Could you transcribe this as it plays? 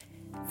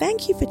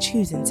Thank you for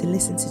choosing to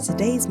listen to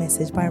today's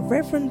message by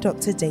Reverend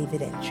Dr.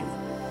 David Entry.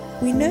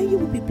 We know you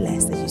will be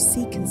blessed as you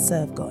seek and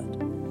serve God.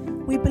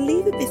 We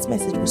believe that this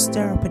message will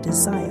stir up a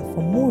desire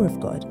for more of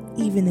God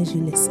even as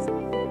you listen.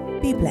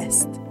 Be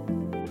blessed.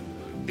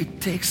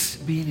 It takes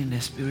being in the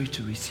spirit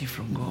to receive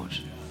from God.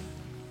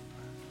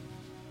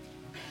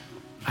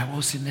 I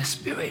was in the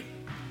spirit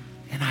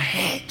and I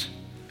heard.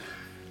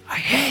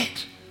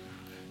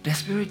 The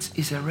spirit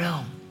is a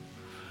realm.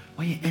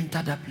 When you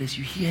enter that place,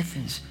 you hear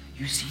things,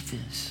 you see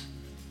things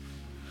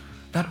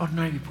that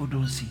ordinary people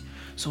don't see.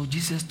 So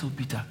Jesus told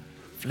Peter,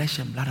 flesh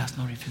and blood has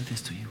not revealed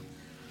this to you.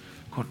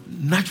 Because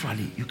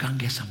naturally, you can't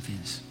get some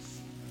things.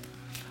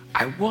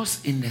 I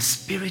was in the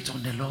spirit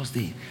on the Lord's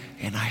day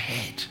and I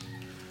heard.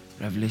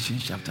 Revelation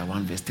chapter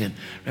 1 verse 10.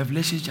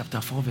 Revelation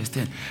chapter 4 verse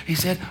 10. He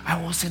said,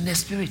 I was in the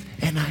spirit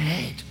and I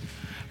heard.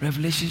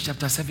 Revelation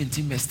chapter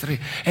 17 verse 3.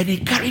 And he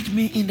carried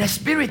me in the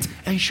spirit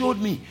and showed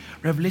me.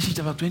 Revelation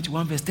chapter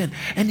 21 verse 10.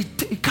 And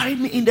he carried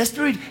me in the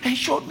spirit and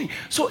showed me.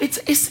 So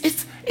it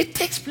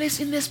takes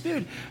place in the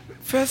spirit.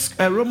 First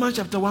Romans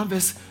chapter 1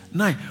 verse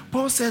 9.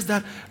 Paul says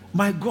that,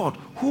 my God,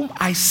 whom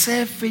I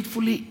serve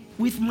faithfully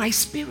with my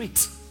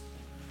spirit.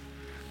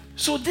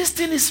 So this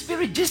thing is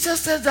spirit. Jesus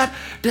says that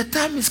the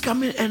time is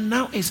coming and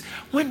now is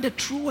when the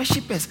true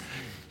worshippers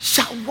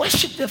shall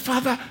worship the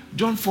Father,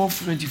 John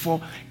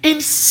 4:24,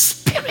 in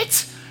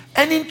spirit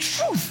and in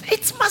truth.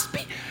 It must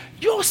be,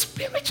 your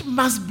spirit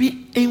must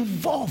be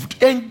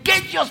involved.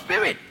 Engage your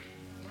spirit.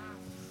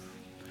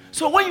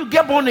 So when you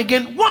get born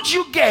again, what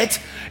you get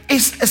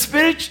is a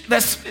spirit,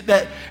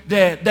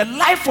 the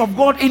life of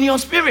God in your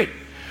spirit.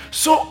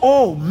 So,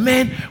 oh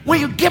man, when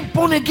you get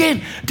born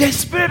again, the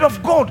Spirit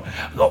of God,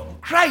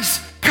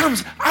 Christ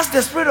comes as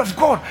the Spirit of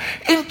God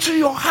into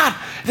your heart.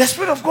 The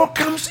Spirit of God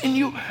comes in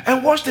you,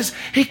 and watch this.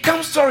 He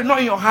comes, not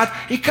in your heart,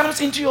 he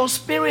comes into your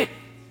spirit.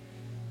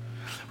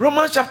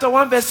 Romans chapter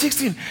 1 verse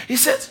 16, he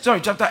says,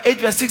 chapter 8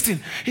 verse 16,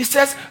 he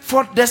says,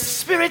 for the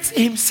Spirit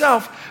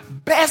himself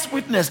bears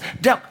witness.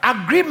 The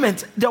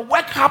agreement, the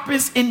work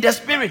happens in the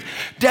Spirit.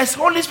 The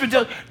Holy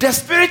Spirit, the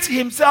Spirit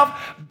himself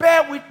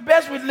bears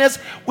witness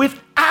with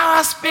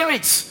our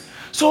spirits.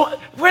 So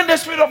when the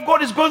Spirit of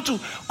God is going to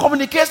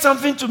communicate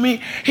something to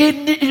me,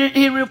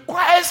 he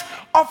requires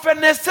of a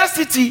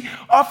necessity,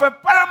 of a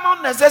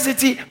paramount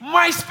necessity,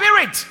 my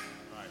spirit.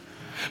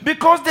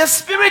 Because the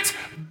Spirit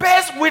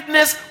bears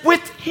witness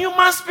with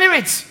human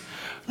spirits,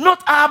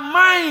 not our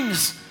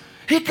minds.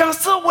 He can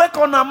still work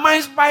on our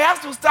minds, but he has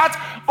to start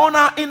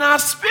in our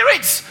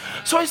spirits.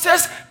 So he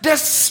says, the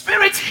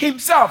Spirit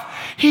himself,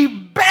 he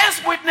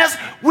bears witness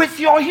with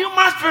your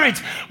human spirit.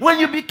 When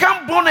you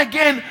become born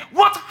again,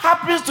 what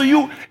happens to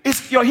you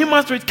is your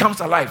human spirit comes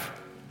alive.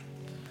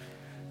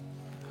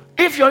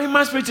 If your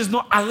human spirit is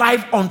not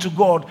alive unto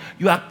God,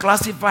 you are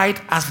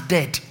classified as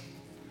dead.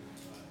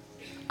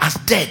 As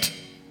dead.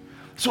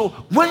 So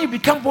when you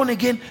become born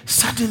again,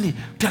 suddenly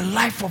the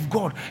life of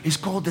God is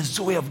called the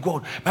Zoe of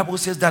God. Bible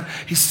says that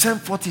he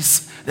sent forth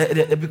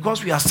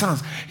because we are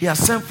sons, he has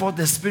sent forth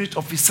the Spirit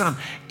of his Son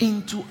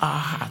into our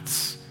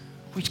hearts,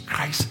 which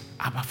Christ,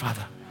 Abba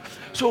Father.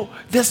 So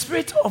the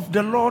Spirit of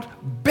the Lord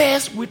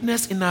bears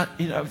witness in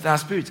our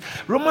spirits.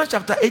 Romans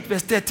chapter 8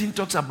 verse 13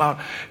 talks about,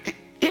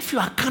 if you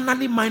are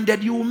carnally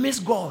minded, you will miss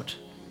God.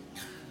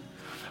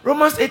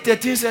 Romans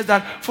 8:13 says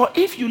that, for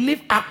if you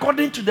live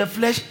according to the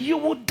flesh, you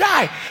will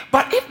die.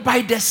 But if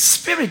by the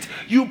Spirit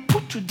you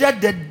put to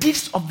death the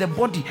deeds of the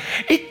body,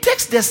 it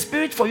takes the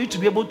Spirit for you to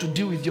be able to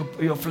deal with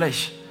your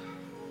flesh,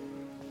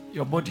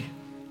 your body.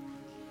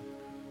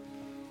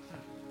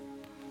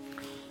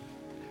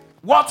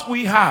 What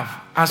we have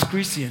as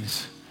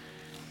Christians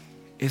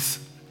is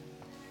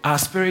our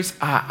spirits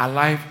are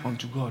alive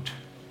unto God.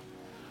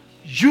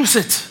 Use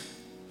it.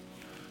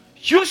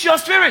 Use your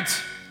spirit.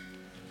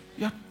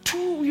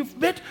 You've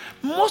made,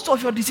 most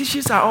of your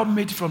decisions are all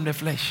made from the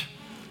flesh.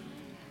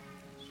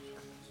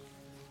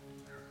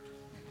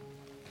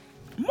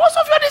 Most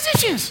of your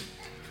decisions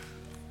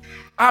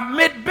are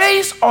made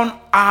based on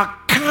our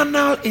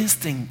carnal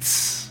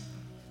instincts.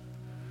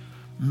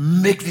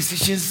 Make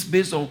decisions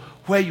based on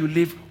where you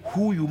live,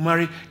 who you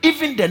marry,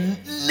 even the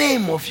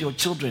name of your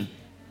children.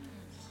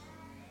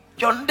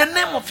 The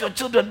name of your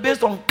children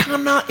based on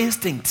carnal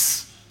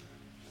instincts.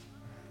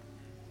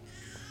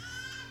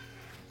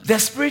 The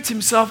Spirit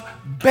himself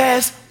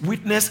bears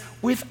witness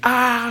with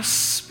our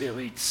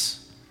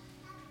spirits.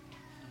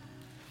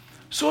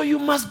 So you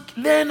must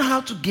learn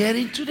how to get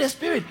into the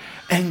Spirit.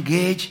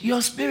 Engage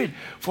your spirit.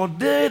 For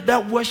they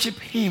that worship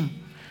him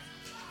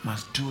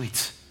must do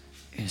it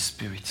in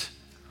spirit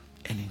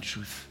and in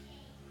truth.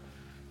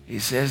 He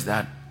says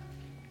that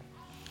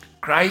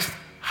Christ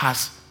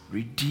has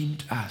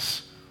redeemed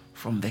us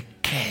from the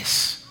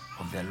curse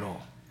of the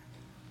law.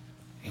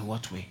 In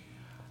what way?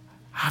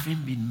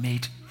 Having been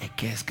made a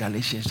curse.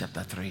 Galatians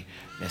chapter 3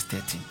 verse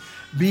 13.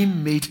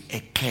 Being made a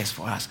curse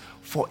for us.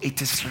 For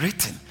it is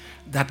written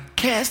that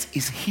cursed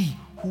is he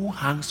who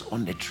hangs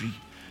on the tree.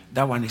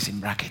 That one is in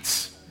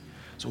brackets.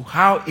 So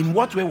in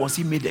what way was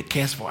he made a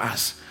curse for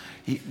us?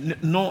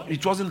 No,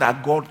 it wasn't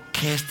that God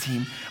cursed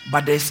him,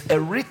 but there's a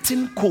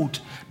written code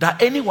that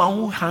anyone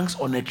who hangs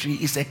on a tree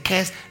is a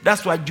curse.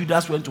 That's why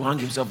Judas went to hang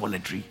himself on a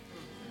tree.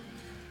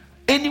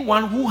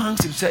 Anyone who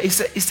hangs himself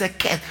is a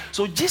curse.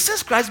 So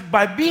Jesus Christ,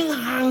 by being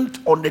hanged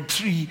on the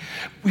tree,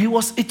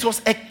 it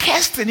was a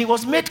curse, and he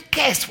was made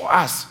curse for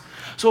us.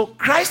 So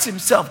Christ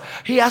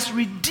himself, he has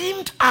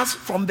redeemed us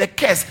from the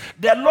curse.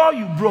 The law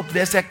you broke,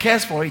 there's a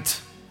curse for it.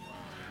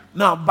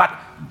 Now, but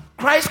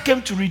Christ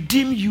came to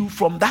redeem you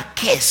from that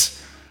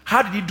curse.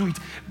 How did he do it?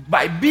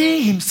 By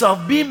being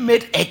himself, being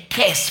made a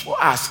curse for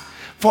us.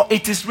 For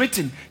it is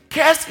written,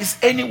 cursed is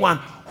anyone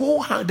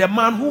the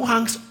man who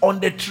hangs on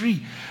the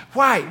tree.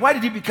 Why? Why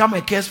did he become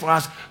a curse for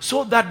us?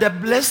 So that the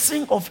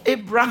blessing of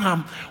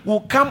Abraham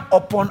will come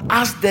upon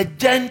us, the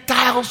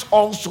Gentiles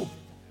also.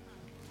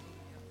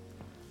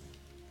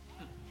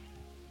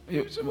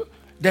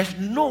 There's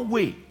no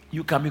way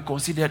you can be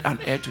considered an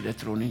heir to the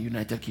throne in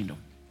United Kingdom.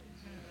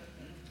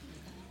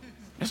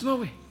 There's no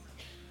way.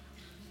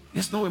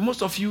 There's no way.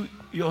 Most of you,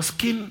 your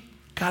skin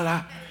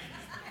color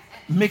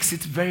makes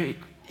it very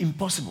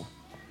impossible.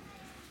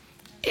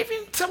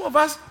 Even some of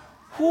us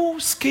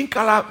whose skin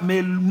color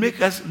may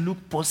make us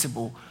look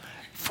possible,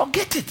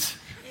 forget it.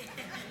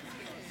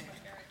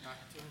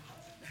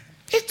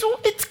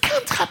 It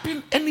can't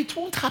happen, and it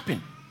won't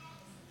happen.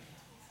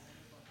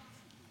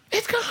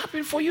 It can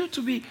happen for you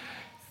to be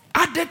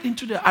adopted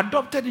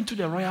into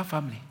the royal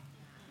family.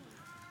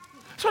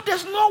 So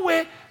there's no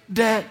way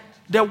the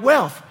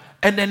wealth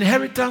and the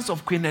inheritance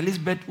of Queen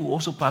Elizabeth will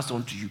also pass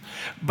on to you.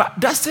 But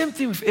that same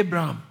thing with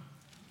Abraham.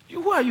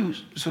 Who are you?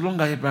 So long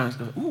as Abraham is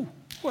who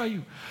are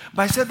you?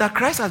 But I said that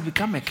Christ has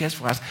become a curse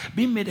for us,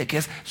 being made a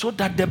curse, so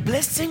that the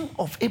blessing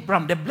of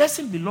Abraham, the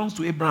blessing belongs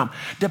to Abraham.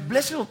 The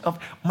blessing of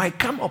might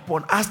come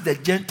upon us, the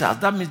Gentiles.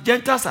 That means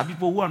Gentiles are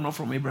people who are not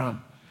from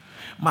Abraham.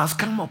 Must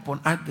come upon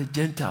us, the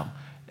Gentile.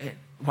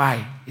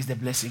 Why is the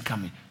blessing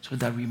coming? So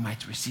that we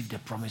might receive the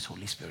promised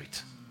Holy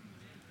Spirit.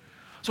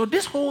 So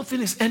this whole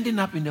thing is ending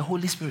up in the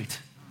Holy Spirit,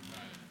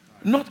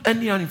 not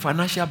ending up in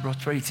financial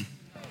prosperity.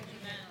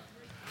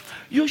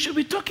 You should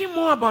be talking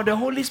more about the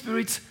Holy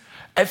Spirit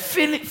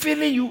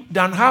filling you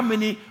than how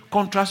many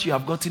contracts you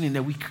have gotten in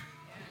a week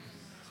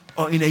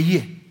or in a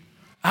year.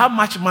 How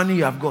much money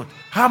you have got,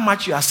 how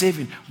much you are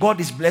saving. God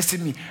is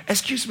blessing me.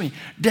 Excuse me.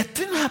 The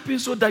thing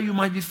happens so that you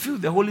might be filled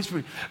with the Holy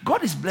Spirit.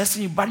 God is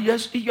blessing you, but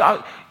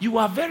you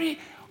are very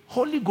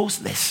Holy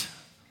Ghostless.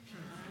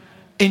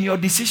 In your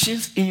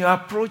decisions, in your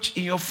approach,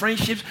 in your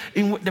friendships,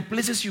 in the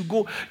places you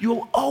go,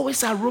 you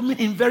always are roaming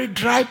in very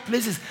dry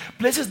places.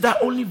 Places that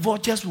only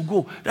vultures will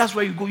go. That's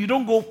where you go. You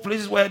don't go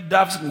places where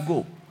doves will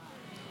go.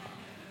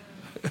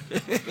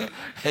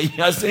 And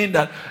you are saying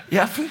that you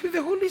are filled with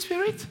the Holy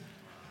Spirit.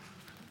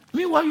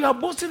 Meanwhile, you are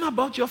boasting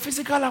about your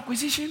physical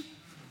acquisition.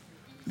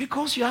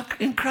 Because you are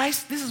in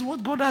Christ, this is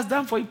what God has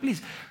done for you.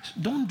 Please,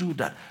 don't do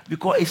that.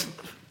 Because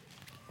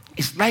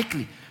it's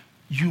likely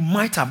you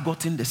might have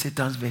gotten the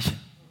Satan's version.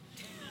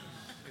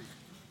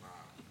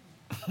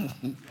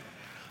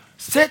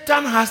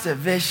 Satan has a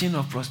version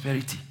of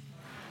prosperity.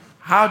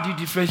 How do you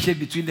differentiate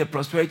between the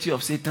prosperity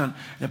of Satan and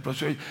the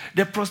prosperity?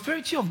 The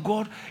prosperity of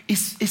God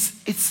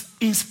it's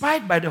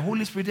inspired by the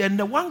Holy Spirit, and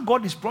the one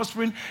God is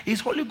prospering is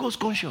Holy Ghost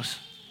conscious.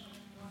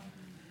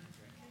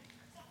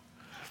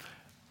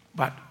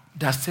 But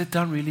does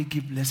Satan really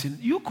give blessing?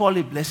 You call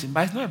it blessing,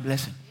 but it's not a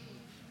blessing.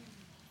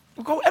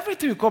 Because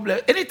everything we call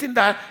blessing, anything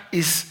that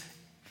is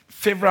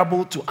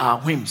favorable to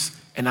our whims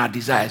and our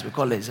desires, we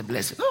call it a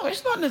blessing. No,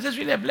 it's not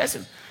necessarily a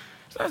blessing.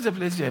 It's not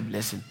necessarily a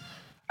blessing.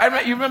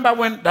 You remember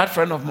when that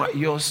friend of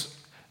yours,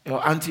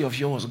 your auntie of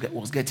yours,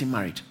 was getting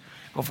married?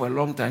 Because for a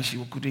long time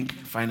she couldn't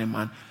find a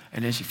man,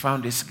 and then she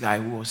found this guy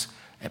who was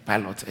a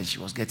pilot, and she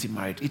was getting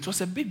married. It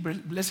was a big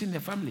blessing in the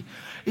family.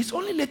 It's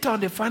only later on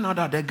they find out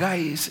that the guy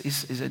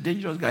is a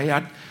dangerous guy. He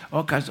had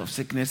all kinds of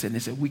sickness, and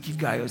he's a wicked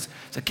guy. It's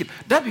a kid.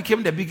 That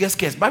became the biggest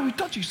case. But I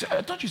thought you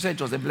said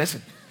it was a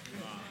blessing.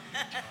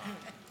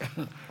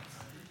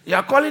 You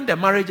are calling the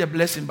marriage a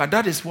blessing, but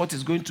that is what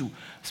is going to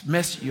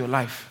mess your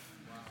life.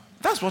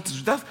 That's what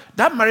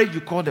that marriage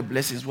you call the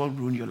blessing is what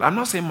ruin your life. I'm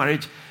not saying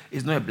marriage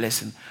is not a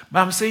blessing, but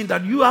I'm saying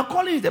that you are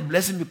calling it a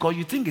blessing because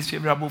you think it's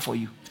favorable for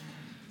you.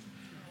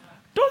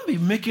 Don't be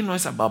making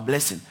noise about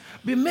blessing.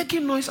 Be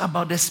making noise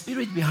about the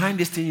spirit behind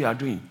this thing you are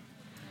doing.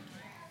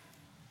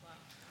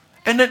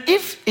 And then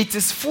if it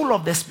is full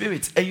of the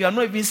spirit and you are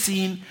not even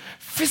seeing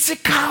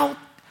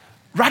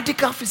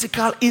radical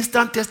physical,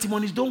 instant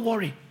testimonies, don't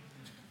worry.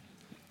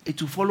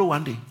 It will follow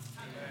one day.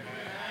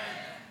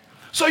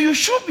 So you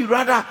should be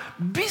rather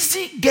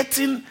busy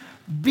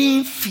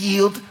being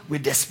filled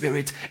with the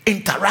Spirit,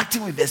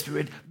 interacting with the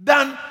Spirit,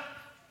 than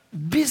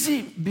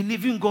busy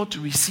believing God to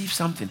receive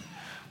something.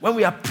 When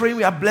we are praying,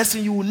 we are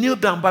blessing, you will kneel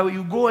down, but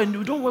you go and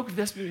you don't work with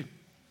the Spirit.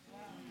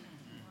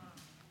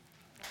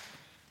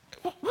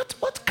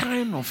 What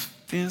kind of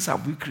things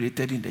have we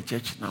created in the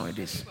church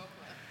nowadays?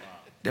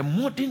 The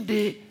modern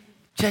day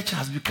church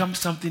has become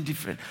something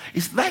different.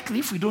 It's likely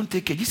if we don't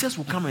take care, Jesus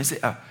will come and say,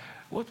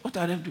 what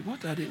are they doing?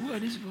 What are they? Who are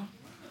these people?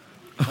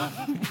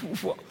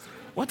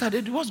 What are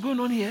they doing? What's going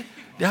on here?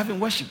 They're having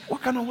worship.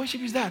 What kind of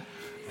worship is that?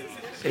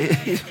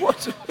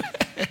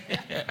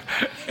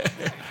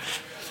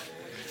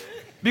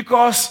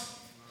 Because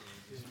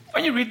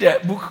when you read the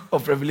book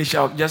of Revelation,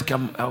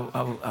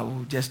 I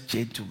will just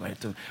change to my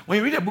tone. When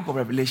you read the book of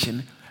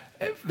Revelation,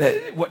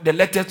 the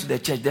letter to the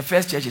church, the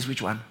first church is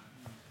which one?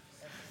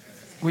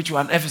 Which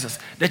one? Ephesus.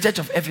 The church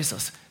of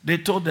Ephesus. They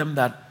told them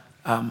that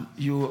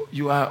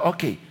you are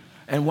okay.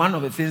 And one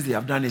of the things they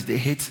have done is they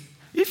hate.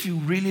 If you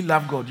really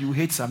love God, you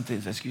hate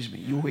something. Excuse me.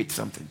 You hate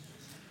something.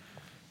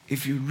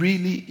 If you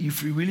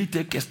really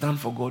take a stand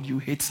for God, you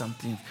hate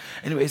something.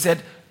 Anyway, he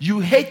said, you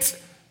hate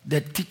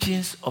the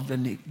teachings of the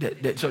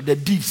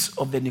deeds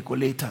of the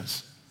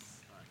Nicolaitans.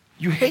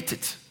 You hate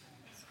it.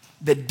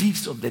 The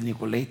deeds of the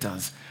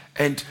Nicolaitans.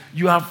 And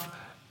you have,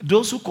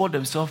 those who call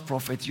themselves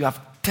prophets, you have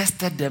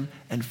tested them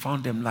and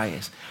found them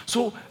liars.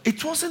 So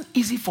it wasn't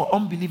easy for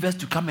unbelievers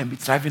to come and be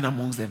thriving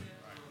amongst them.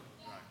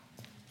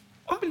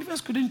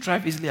 Unbelievers couldn't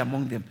thrive easily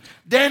among them.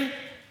 Then,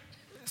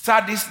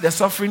 Sardis, the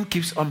suffering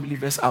keeps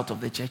unbelievers out of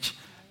the church.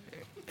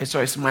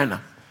 It's minor.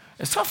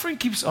 The suffering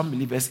keeps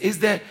unbelievers. Is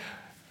there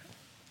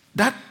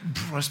that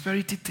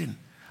prosperity thing?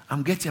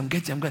 I'm getting.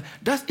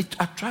 It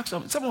attracts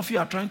them. Some of you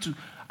are trying to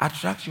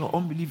attract your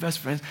unbelievers'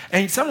 friends,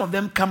 and some of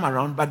them come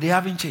around, but they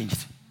haven't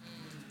changed.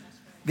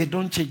 They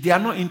don't change. They are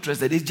not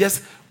interested. It's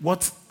just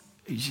what.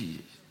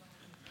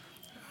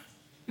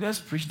 Let's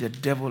preach the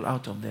devil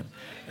out of them.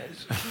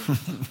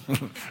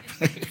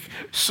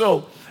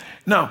 So,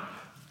 now,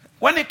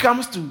 when it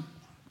comes to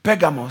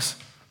Pergamos,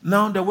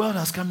 now the world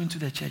has come into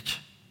the church.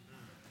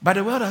 But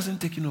the world hasn't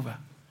taken over.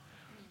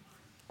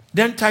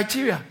 Then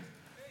Thyatira,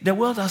 the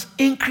world has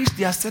increased.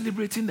 They are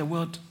celebrating the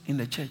world in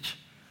the church.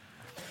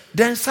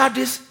 Then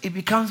Sardis, it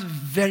becomes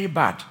very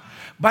bad.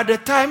 By the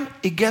time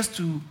it gets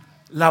to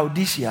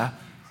Laodicea,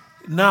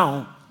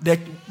 now the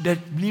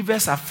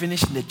believers are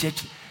finished in the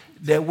church.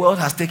 The world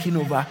has taken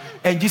over,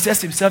 and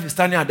Jesus himself is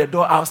standing at the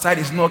door outside,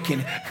 is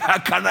knocking.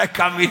 Can I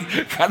come in?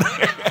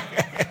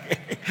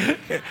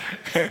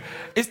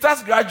 It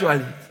starts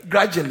gradually.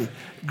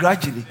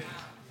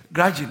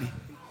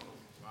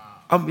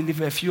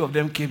 Unbelievers, a few of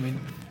them came in.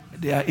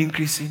 They are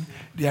increasing.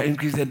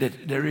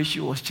 The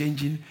ratio was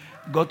changing.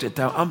 Got to a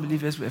time,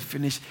 unbelievers were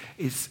finished.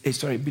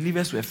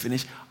 Believers were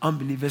finished.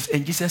 Unbelievers,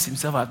 and Jesus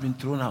himself has been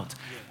thrown out.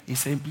 He's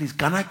saying, please,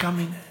 can I come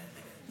in?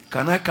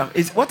 Can I come?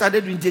 What are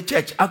they doing in the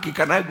church? Okay,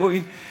 can I go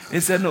in?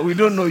 He said, no, we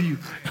don't know you.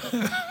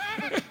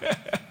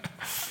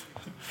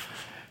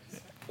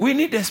 We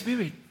need the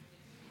Spirit.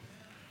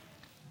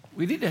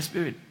 We need the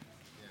Spirit.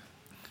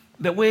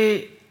 The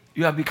way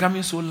you are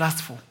becoming so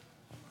lustful.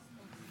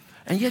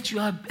 And yet you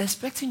are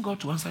expecting God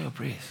to answer your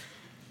prayers.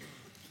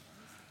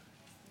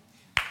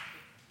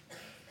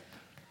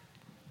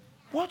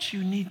 What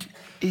you need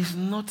is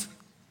not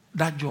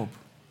that job.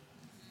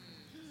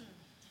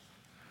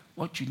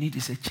 What you need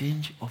is a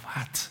change of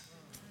heart.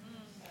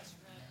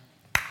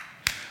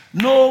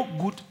 No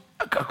good,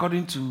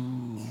 according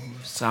to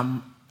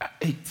Psalm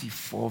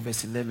 84,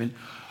 verse 11,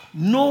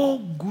 no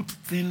good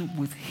thing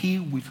will he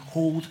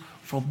withhold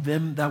from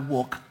them that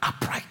walk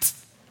upright.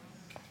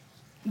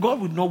 God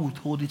will not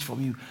withhold it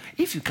from you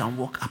if you can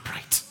walk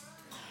upright.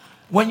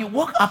 When you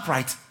walk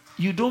upright,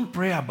 you don't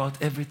pray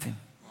about everything.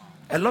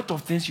 A lot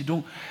of things you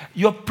don't.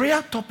 Your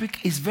prayer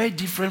topic is very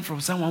different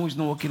from someone who is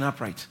not walking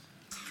upright.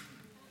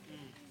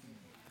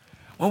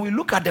 When we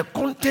look at the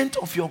content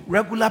of your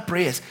regular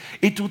prayers,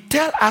 it will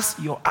tell us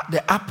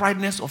the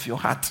uprightness of your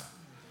heart.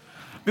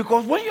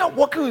 Because when you are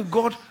walking with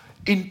God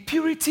in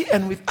purity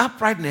and with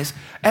uprightness,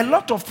 a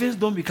lot of things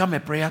don't become a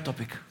prayer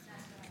topic.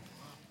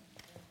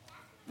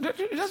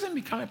 It doesn't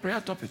become a prayer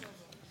topic.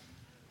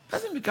 It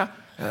doesn't become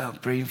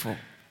praying for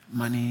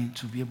money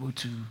to be able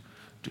to.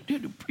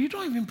 You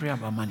don't even pray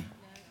about money.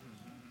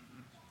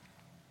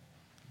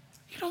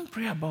 You don't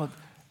pray about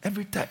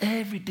every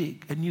day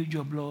a new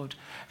job, Lord.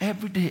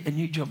 Every day a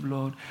new job,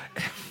 Lord.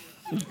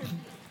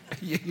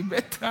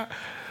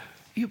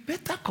 You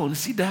better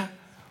consider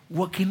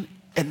working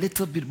a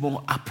little bit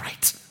more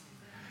upright.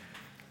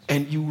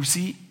 And you will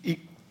see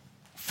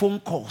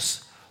phone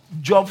calls,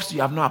 jobs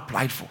you have not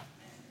applied for.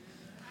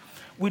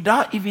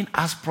 Without even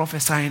us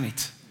prophesying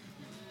it,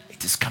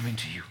 it is coming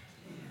to you.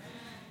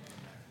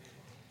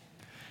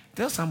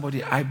 Tell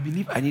somebody, I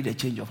believe I need a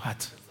change of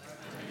heart.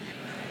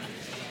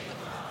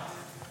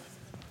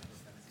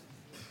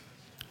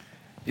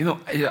 You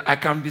know, I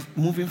can be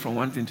moving from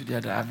one thing to the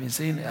other. I'm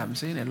saying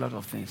a lot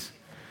of things.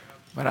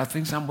 But I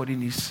think somebody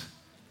needs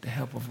the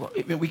help of God.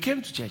 We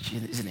came to church,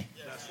 isn't it?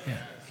 Yeah.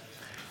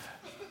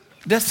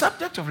 The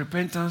subject of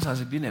repentance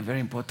has been a very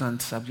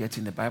important subject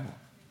in the Bible,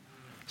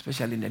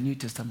 especially in the New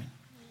Testament.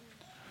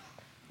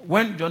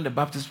 When John the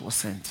Baptist was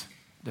sent,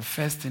 the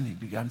first thing he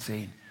began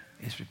saying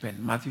is repent.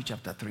 Matthew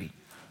chapter 3,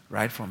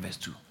 right from verse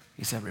 2.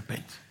 He said,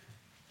 repent.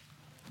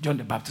 John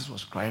the Baptist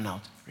was crying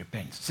out,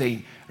 repent,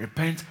 saying,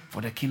 repent,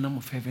 for the kingdom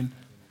of heaven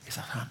is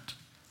at hand.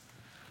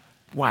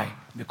 Why?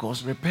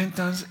 Because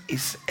repentance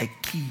is a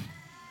key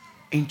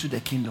into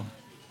the kingdom.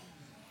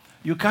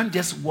 You can't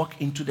just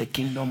walk into the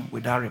kingdom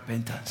without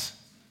repentance.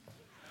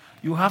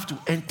 You have to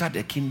enter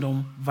the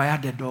kingdom via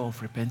the door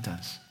of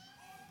repentance.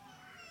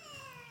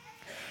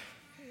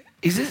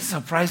 Is it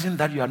surprising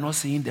that you are not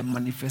seeing the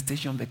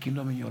manifestation of the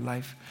kingdom in your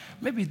life?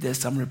 Maybe there's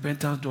some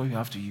repentance door you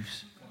have to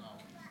use.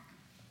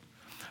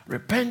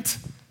 Repent,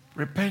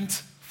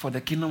 for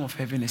the kingdom of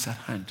heaven is at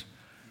hand.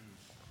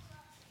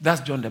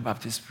 That's John the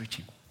Baptist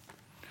preaching.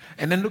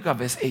 And then look at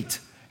verse 8.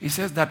 He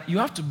says that you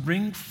have to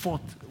bring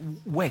forth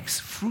works,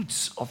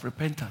 fruits of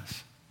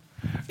repentance.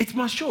 It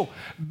must show.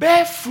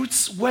 Bear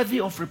fruits worthy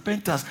of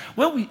repentance.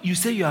 When you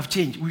say you have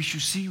changed, we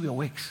should see your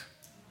works.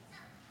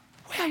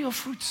 Where are your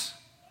fruits?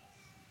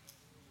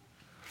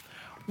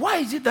 Why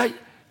is it that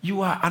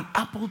you are an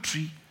apple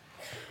tree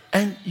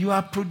and you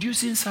are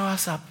producing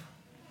soursop?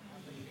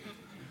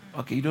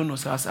 Okay, you don't know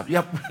soursop.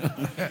 Yep.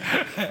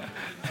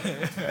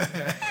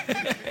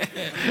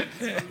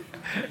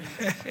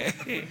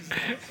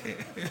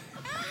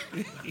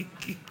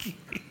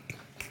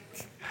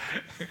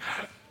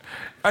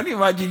 Can you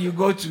imagine you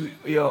go to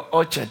your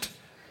orchard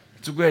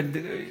to go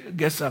and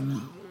get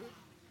some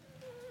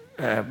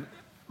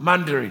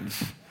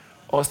mandarins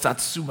or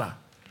satsuma?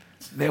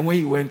 Then when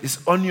you went,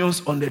 it's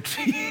onions on the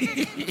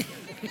tree.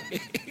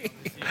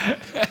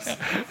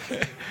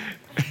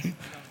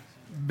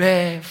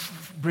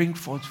 Bring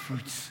forth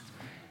fruits.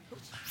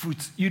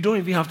 Fruits. You don't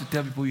even have to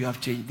tell people you have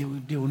changed.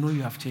 They will know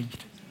you have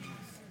changed.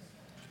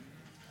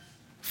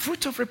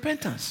 Fruit of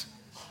repentance.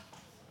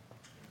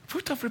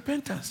 Fruit of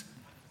repentance.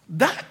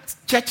 That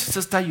church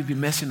sister you've been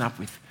messing up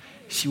with,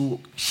 she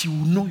will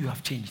know you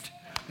have changed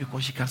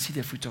because she can see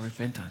the fruit of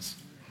repentance.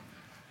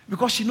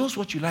 Because she knows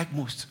what you like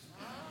most.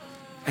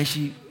 And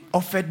she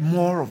offered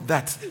more of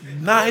that.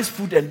 Nice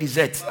food and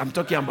dessert. I'm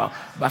talking about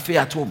buffet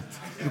at home.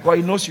 Because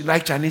he knows you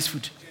like Chinese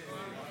food.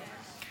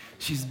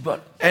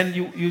 And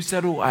you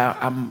said,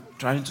 I'm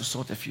trying to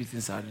sort a few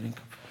things out.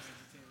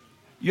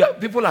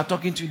 People are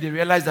talking to you, they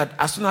realize that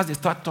as soon as they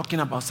start talking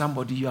about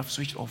somebody, you have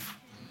switched off.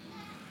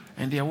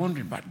 And they are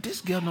wondering, but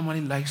this girl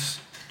normally likes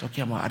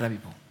talking about other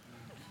people.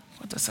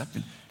 What has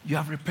happened? You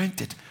have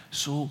repented.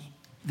 So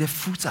the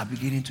fruits are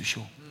beginning to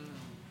show.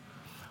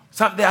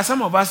 There are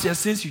some of us here,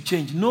 since you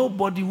changed,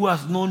 nobody who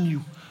has known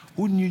you,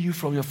 who knew you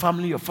from your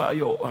family, your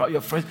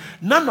friends,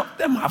 none of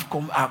them have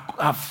come.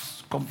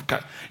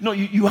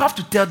 You have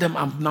to tell them,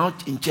 I'm now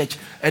in church,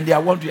 and they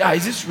are wondering,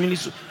 is this really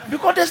so?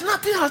 Because there's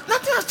nothing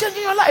has changed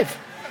in your life.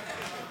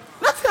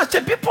 Nothing has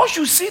changed. People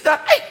should see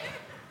that,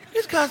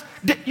 these guys,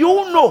 you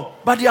all know,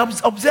 but they are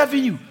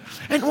observing you.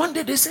 And one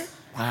day they say,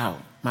 wow,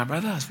 my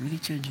brother has really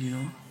changed,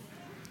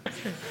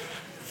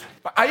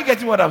 But are you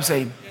getting what I'm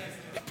saying?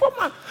 People,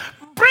 man,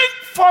 bring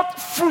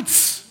forth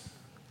fruits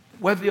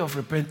worthy of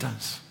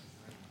repentance.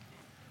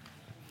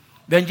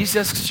 Then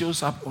Jesus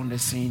shows up on the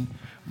scene,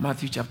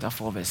 Matthew chapter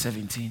 4, verse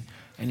 17,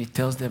 and he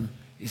tells them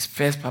his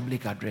first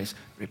public address,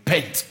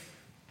 repent,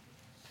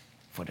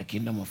 for the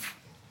kingdom of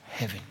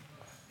heaven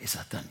is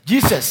at hand.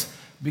 Jesus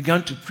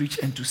began to preach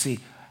and to say,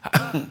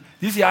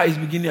 this is how he's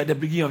beginning at the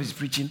beginning of his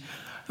preaching.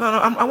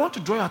 I want to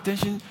draw your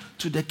attention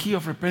to the key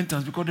of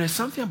repentance, because there's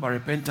something about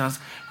repentance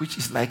which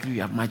is likely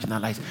you have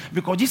marginalized.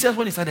 Because Jesus,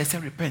 when he said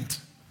repent.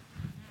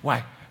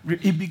 Why?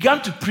 He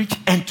began to preach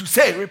and to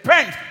say,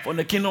 repent, for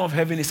the kingdom of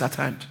heaven is at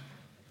hand.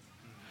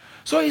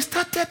 So he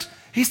started,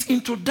 his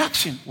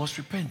introduction was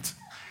repent,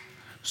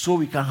 so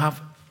we can have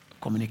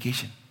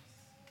communication.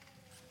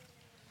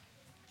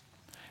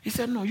 He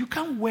said, no, you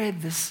can't wear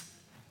this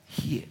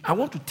here. I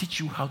want to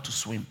teach you how to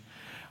swim.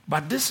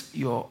 But this,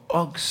 your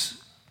Uggs,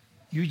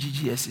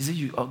 UGGS, is it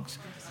your Uggs?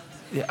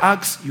 The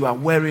Uggs you are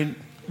wearing,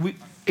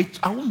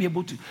 I won't be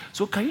able to.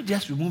 So can you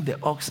just remove the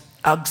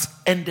Uggs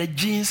and the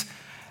jeans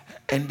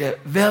and the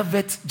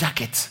velvet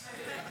jacket?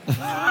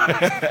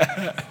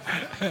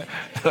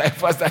 Like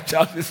Pastor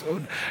Charles'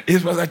 own.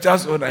 It's Pastor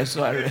Charles' own, I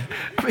saw. I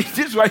mean,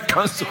 this one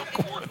comes so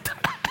cold.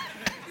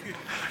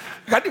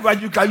 Can't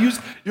imagine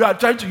you are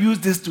trying to use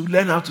this to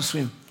learn how to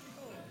swim.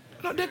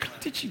 No, they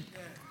can't teach you.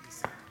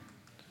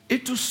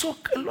 It will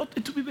soak a lot.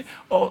 It will be,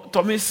 or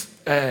Tommy's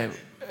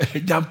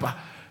jumper.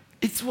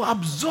 It will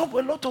absorb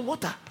a lot of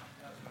water.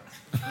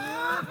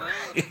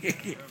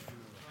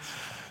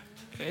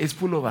 It's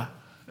pullover.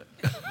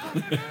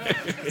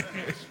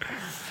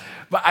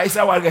 But I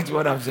still want to get to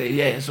what I'm saying.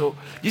 Yeah. So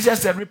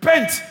Jesus said,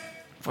 repent,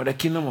 for the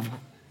kingdom of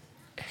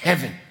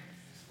heaven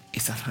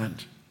is at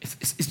hand.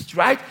 It's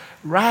right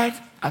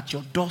at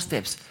your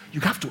doorsteps.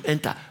 You have to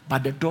enter,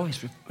 but the door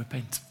is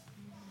repent.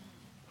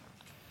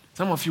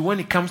 Some of you, when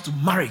it comes to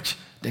marriage,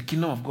 the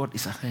kingdom of God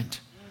is at hand.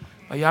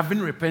 But you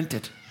haven't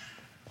repented.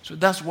 So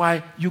that's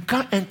why you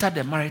can't enter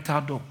the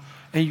marital door.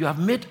 And you have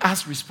made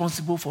us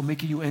responsible for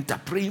making you enter,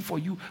 praying for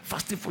you,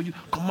 fasting for you,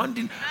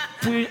 commanding,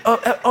 putting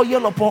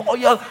oil upon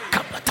oil,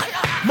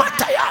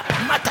 mataya.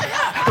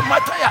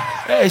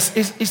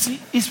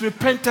 It's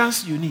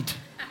repentance you need.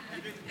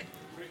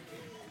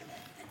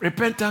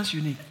 Repentance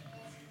you need.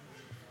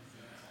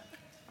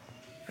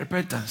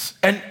 Repentance.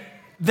 And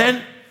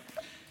then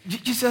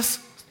Jesus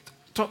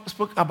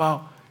spoke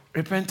about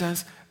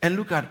repentance, and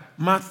look at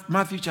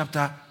Matthew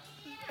chapter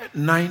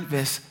 9,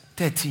 verse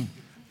 13.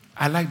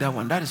 I like that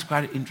one. That is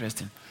quite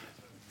interesting.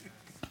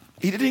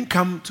 He didn't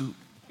come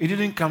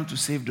to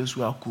save those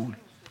who are cool.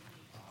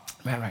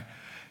 Right.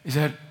 He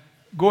said,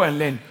 go and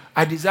learn.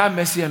 I desire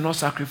mercy and not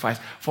sacrifice,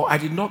 for I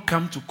did not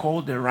come to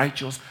call the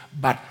righteous,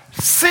 but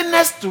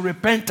sinners to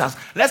repentance.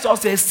 Let's all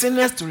say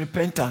sinners to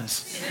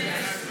repentance.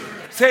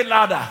 Say it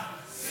louder.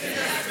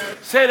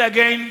 Say it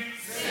again.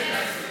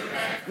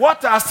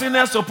 What are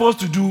sinners supposed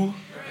to do?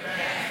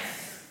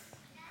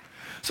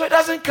 So it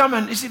doesn't come,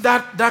 and you see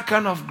that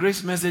kind of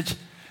grace message,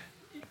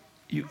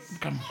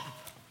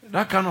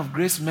 that kind of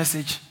grace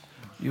message,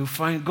 you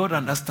find God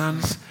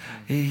understands.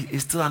 He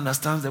still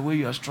understands the way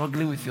you are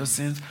struggling with your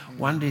sins.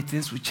 One day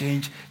things will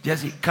change.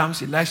 Just He comes,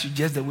 He likes you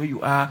just the way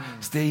you are.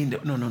 Stay in the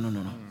no.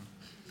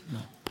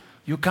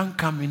 You can't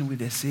come in with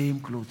the same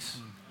clothes.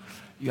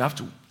 You have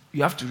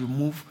to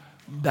remove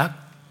that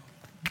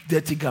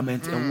dirty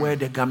garment and wear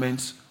the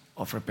garments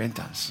of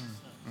repentance.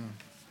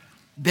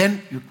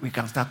 Then we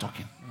can start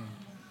talking.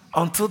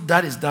 Until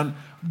that is done,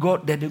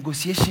 God, the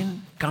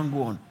negotiation can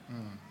go on.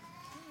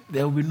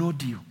 There will be no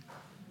deal.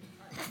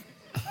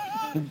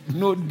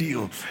 No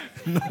deal.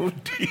 No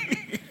deal.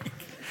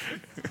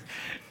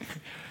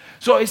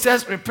 So it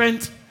says,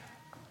 repent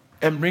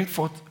and bring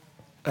forth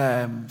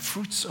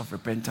fruits of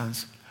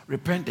repentance.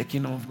 Repent, the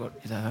kingdom of God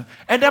is at hand.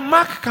 And then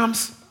Mark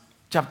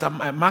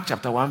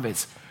chapter 1,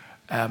 verse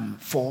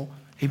 4.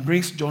 He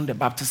brings John the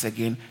Baptist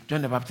again.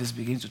 John the Baptist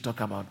begins to talk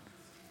about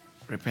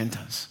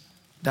repentance.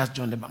 That's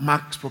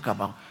Mark spoke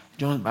about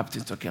John the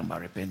Baptist talking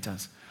about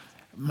repentance.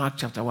 Mark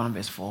chapter 1,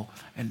 verse 4.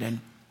 And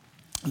then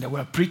they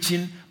were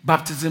preaching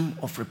baptism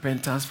of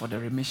repentance for the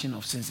remission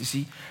of sins. You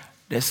see,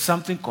 there's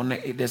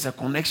a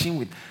connection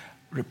with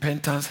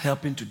repentance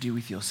helping to deal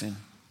with your sin.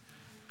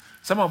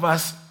 Some of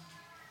us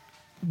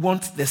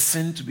want the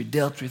sin to be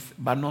dealt with,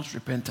 but not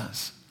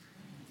repentance.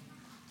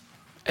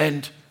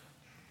 And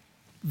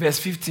verse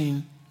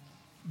 15,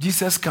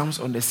 Jesus comes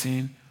on the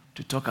scene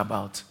to talk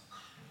about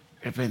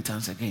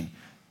repentance again.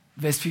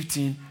 Verse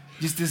 15,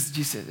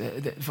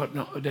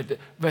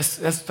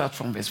 let's start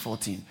from verse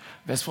 14.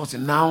 Verse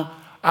 14, now,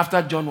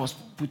 after John was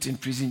put in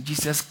prison,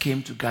 Jesus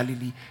came to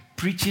Galilee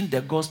preaching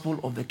the gospel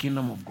of the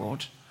kingdom of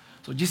God.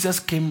 So Jesus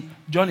came,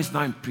 John is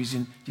now in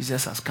prison.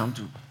 Jesus has come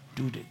to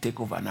do the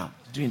takeover now,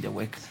 doing the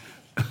work.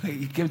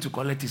 He came to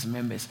collect his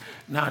members.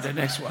 Now the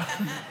next one.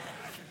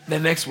 The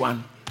next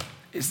one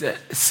is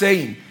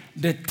saying,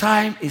 the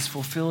time is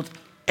fulfilled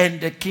and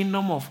the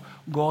kingdom of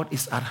God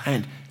is at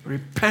hand.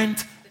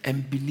 Repent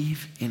and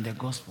believe in the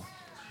gospel.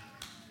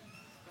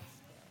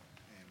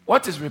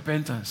 What is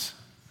repentance?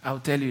 I'll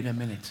tell you in a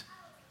minute.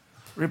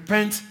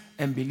 Repent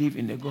and believe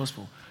in the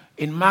gospel.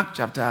 In Mark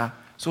chapter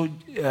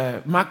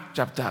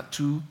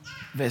 2,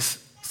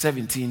 verse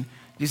 17,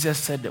 Jesus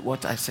said that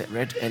what I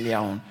read earlier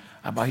on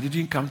about He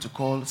didn't come to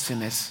call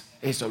sinners,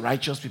 so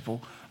righteous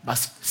people, but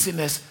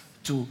sinners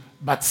to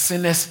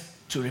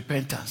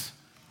repentance.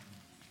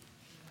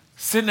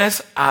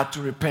 Sinners are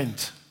to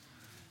repent.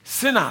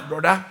 Sinner,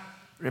 brother,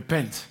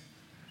 repent.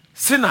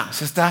 Sinner,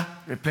 sister,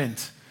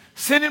 repent.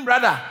 Sinning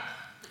brother,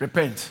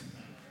 repent.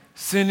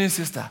 Sinning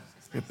sister,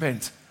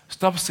 repent.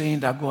 Stop saying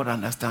that God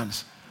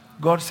understands.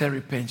 God said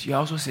repent. You're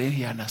also saying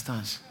He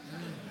understands.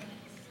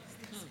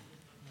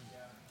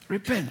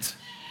 Repent.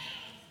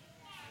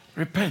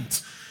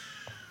 Repent.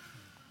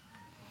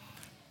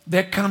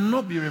 There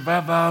cannot be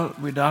revival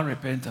without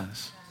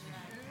repentance.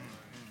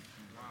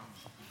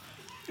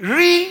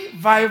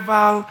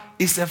 Revival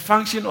is a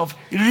function of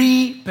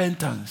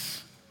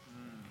repentance.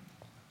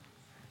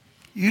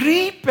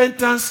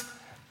 Repentance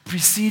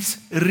precedes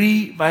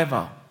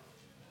revival.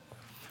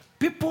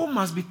 People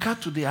must be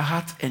cut to their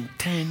heart and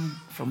turn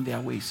from their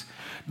ways.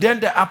 Then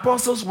the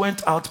apostles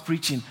went out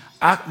preaching.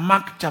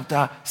 Mark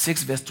chapter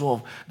 6, verse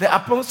 12. The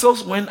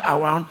apostles went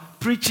around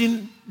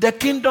preaching the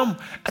kingdom,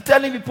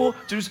 telling people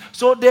to.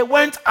 So they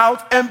went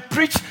out and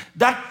preached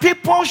that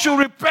people should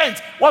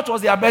repent. What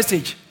was their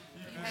message?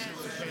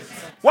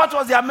 What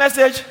was their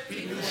message?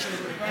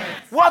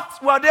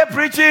 What were they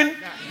preaching?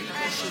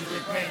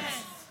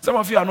 Some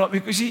of you are not,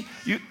 because you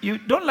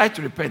don't like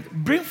to repent.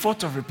 Bring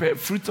forth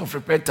fruit of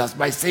repentance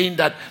by saying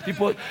that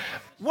people.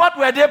 What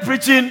were they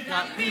preaching?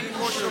 That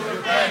people should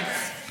repent.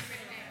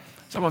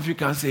 Some of you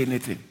can't say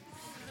anything.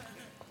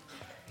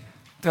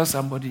 Tell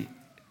somebody,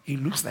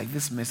 it looks like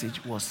this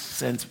message was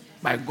sent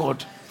by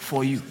God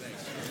for you.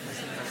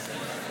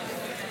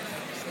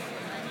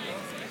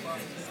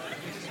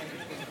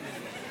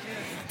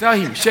 Tell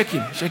him, shake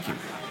him.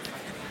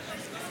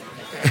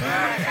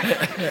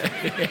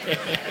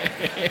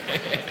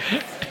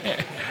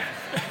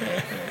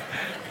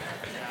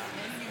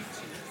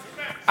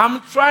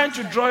 I'm trying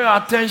to draw your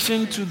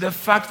attention to the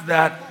fact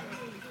that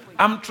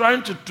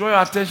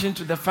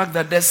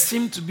there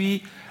seems to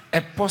be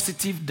a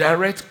positive,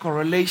 direct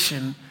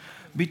correlation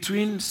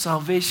between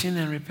salvation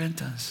and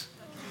repentance.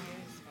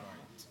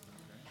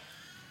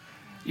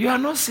 You are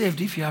not saved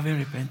if you haven't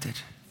repented.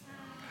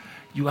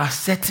 You are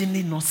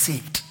certainly not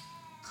saved.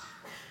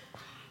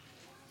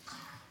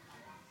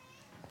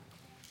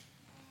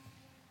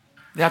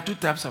 There are two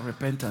types of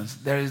repentance.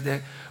 There is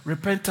the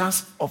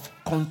repentance of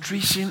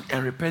contrition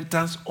and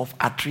repentance of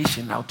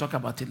attrition. I'll talk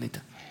about it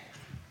later.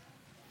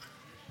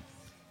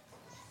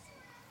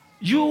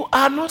 You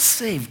are not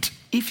saved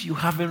if you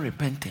haven't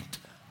repented.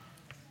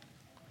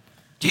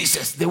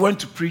 Jesus, they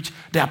went to preach.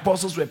 The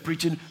apostles were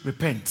preaching,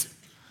 repent,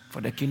 for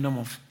the kingdom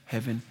of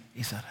heaven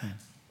is at hand.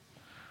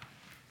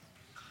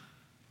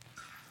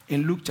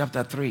 In Luke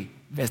chapter 3,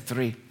 verse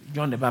 3,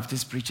 John the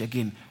Baptist preached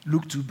again.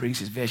 Luke 2 brings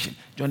his version.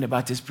 John the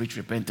Baptist preached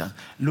repentance.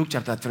 Luke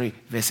chapter 3,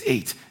 verse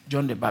 8,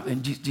 John the Baptist,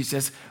 and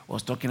Jesus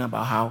was talking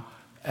about how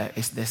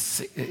it's the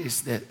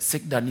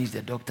sick that needs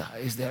the doctor.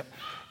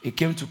 It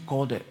came to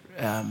call the,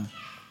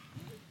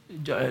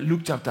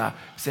 Luke chapter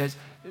says,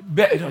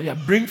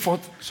 bring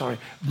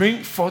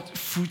forth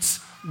fruits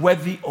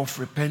worthy of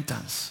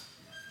repentance.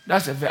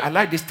 I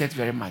like this text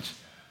very much.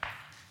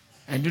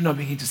 And do not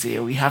begin to say,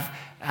 we have,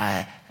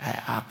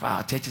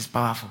 our church is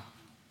powerful.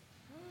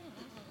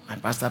 My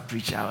pastor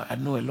preached, I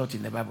know a lot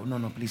in the Bible. No,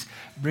 please.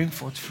 Bring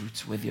forth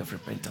fruits worthy of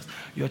repentance.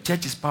 Your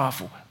church is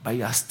powerful, but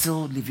you are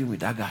still living with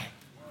that guy.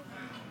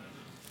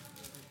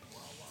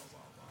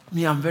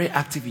 Me, I'm very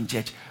active in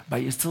church,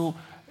 but you still,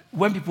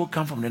 when people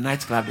come from the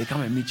nightclub, they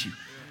come and meet you.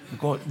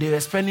 Because they were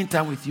spending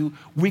time with you,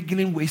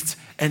 wiggling waists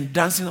and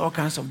dancing all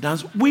kinds of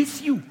dance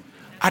with you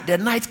at the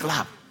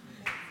nightclub.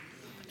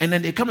 And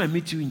then they come and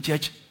meet you in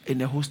church in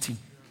the hosting.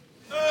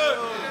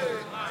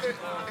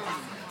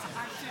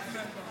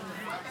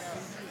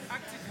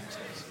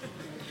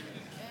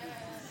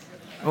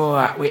 Oh,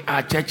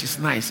 our church is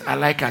nice. I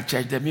like our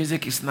church. The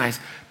music is nice.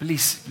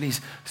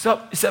 Please.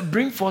 So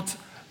bring forth,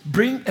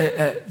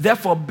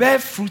 therefore bear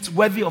fruits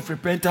worthy of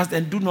repentance,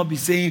 and do not be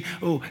saying,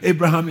 oh,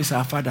 Abraham is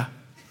our father.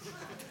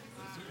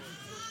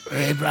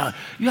 Abraham.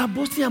 You are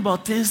boasting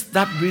about things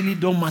that really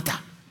don't matter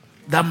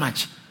that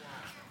much.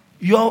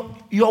 Your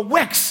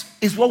works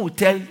is what will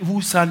tell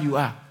whose son you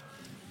are.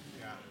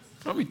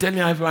 Don't be telling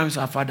Abraham is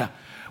our father.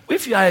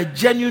 If you are a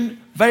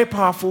genuine, very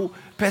powerful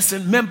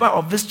person, member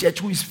of this church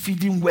who is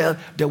feeding well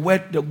the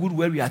word, the good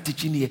word we are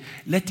teaching here,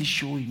 let it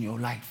show in your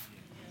life.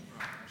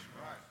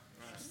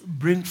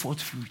 Bring forth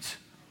fruit.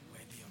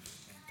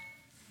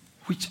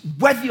 Which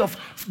worthy of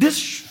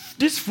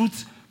this fruit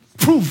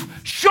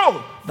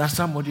show that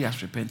somebody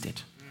has repented.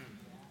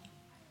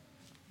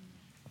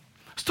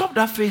 Stop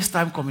that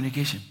FaceTime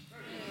communication.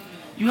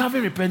 You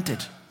haven't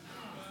repented.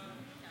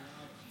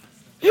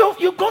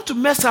 You're going to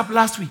mess up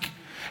last week.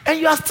 And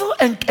you are still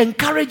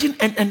encouraging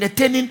and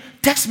entertaining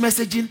text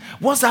messaging,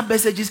 WhatsApp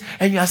messages,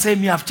 and you are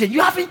saying, me have changed. You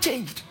haven't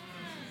changed.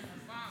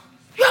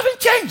 You haven't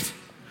changed.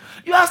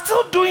 You are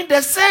still doing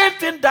the same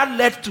thing that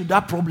led to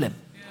that problem.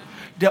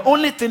 The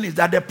only thing is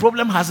that the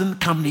problem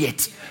hasn't come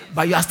yet,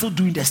 but you are still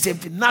doing the same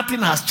thing.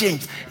 Nothing has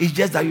changed. It's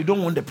just that you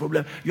don't want the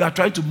problem. You are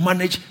trying to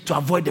manage to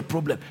avoid the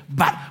problem.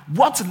 But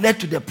what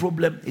led to the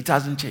problem, it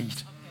hasn't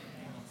changed.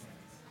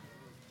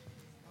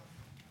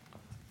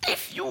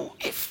 If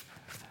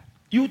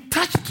you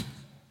touched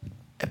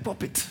a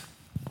puppet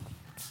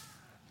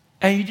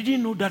and you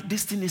didn't know that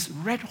this thing is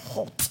red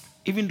hot,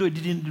 even though it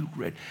didn't look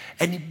red,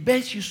 and it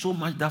burns you so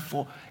much that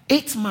for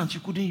 8 months you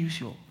couldn't use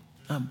your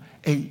and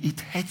it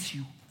hurts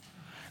you.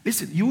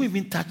 Listen, you won't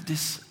even touch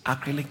this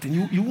acrylic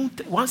thing. You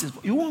won't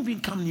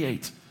even come near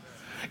it.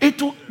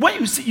 When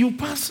you see, you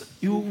pass,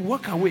 you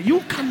walk away, you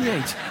come near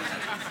it.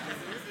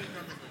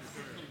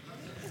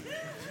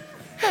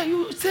 Yeah,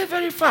 you stay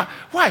very far.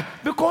 Why?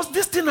 Because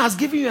this thing has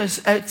given you a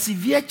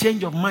severe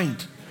change of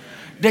mind.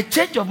 The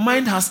change of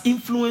mind has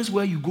influenced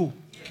where you go,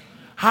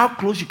 how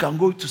close you can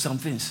go to some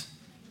things.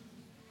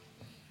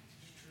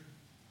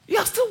 You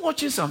are still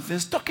watching some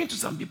things, talking to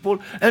some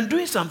people, and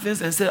doing some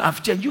things and say,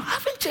 I've changed. You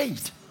haven't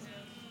changed.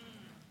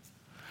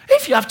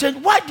 If you have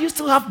changed, why do you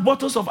still have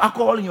bottles of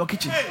alcohol in your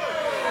kitchen?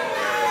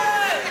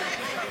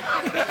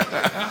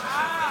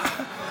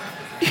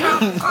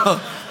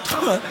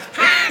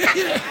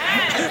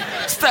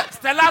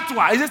 Stella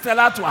Tua. Is it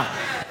Stella Tua?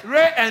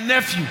 Ray and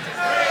nephew.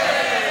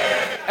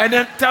 And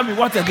then tell me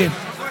what again?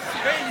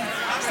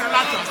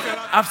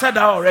 I've said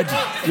that already.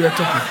 You are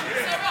talking.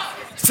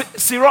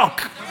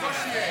 Ciroc.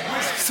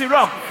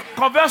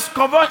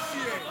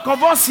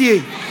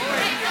 Courvoisier.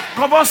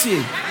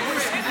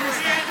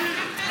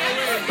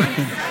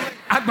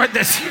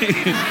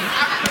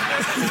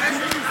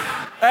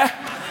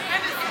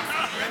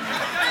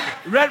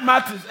 Red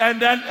Mattress,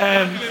 and then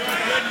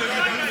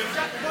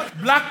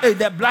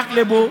the black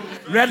label,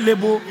 red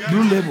label,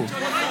 blue label.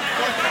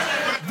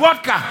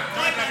 Vodka.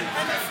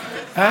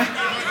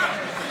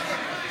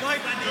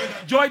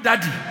 Joy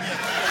Daddy.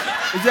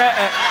 Is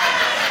there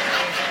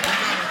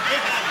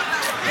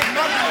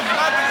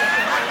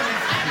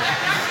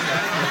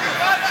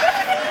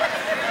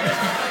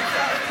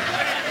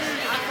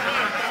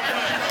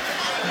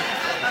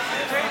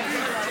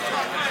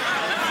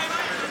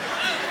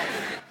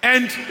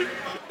And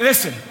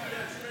listen,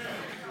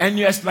 and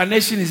your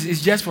explanation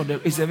is just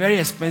it's a very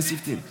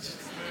expensive thing.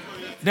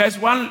 There's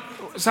one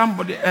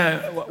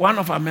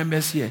of our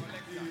members here.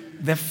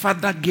 The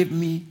father gave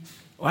me,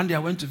 one day I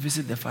went to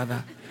visit the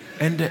father,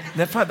 and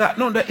the father,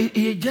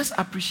 he just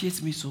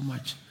appreciates me so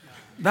much.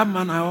 That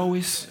man I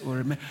always will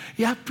remember.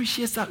 He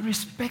appreciates us,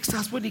 respects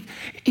us. When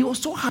he was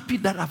so happy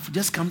that I've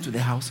just come to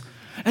the house,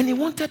 and he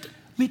wanted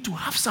me to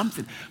have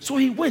something. So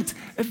he went,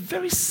 a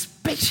very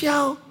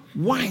special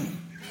wine.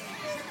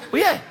 Oh,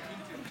 yeah.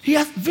 He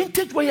has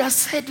vintage where he has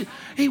said,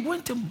 he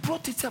went and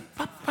brought it up.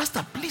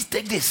 Pastor, please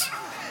take this.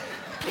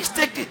 Please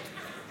take it.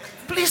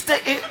 Please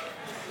take it.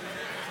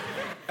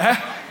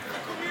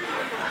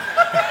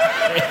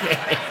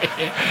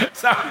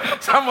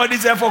 Somebody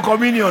said for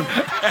communion.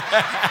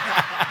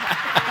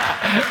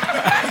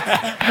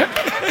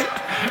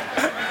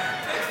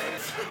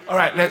 All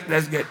right,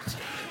 let's get.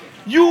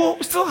 You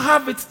still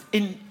have it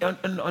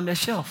on the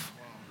shelf.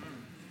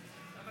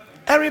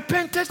 A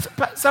repentant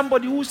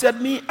somebody who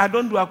said, me, I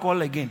don't do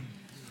alcohol again.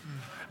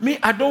 Me,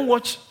 I don't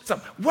watch.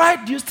 Why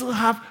do you still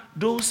have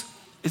those?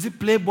 Is it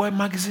Playboy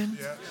magazine?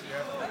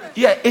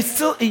 Yeah, it's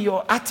still in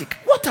your attic.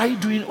 What are you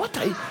doing?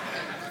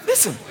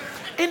 Listen,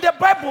 in the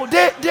Bible,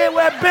 they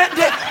were burnt.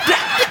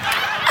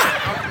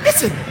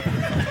 Listen,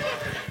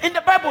 in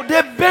the Bible,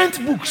 they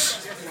burnt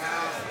books.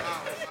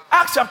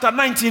 Acts chapter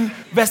 19,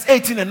 verse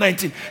 18 and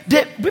 19.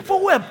 People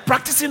who were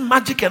practicing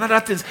magic and other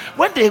things,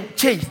 when they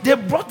changed, they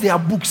brought their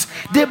books,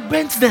 they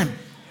burnt them.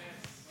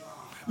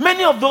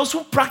 Many of those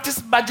who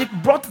practiced magic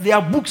brought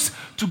their books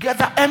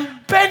together and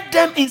burnt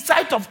them in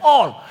sight of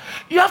all.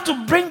 You have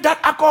to bring that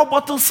alcohol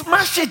bottle,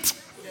 smash it.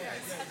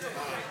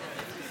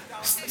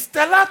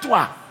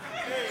 Stellatua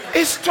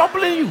is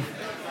troubling you.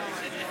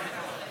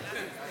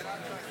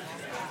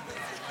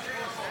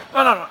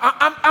 No.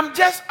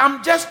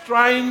 I'm just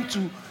trying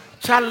to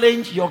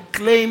challenge your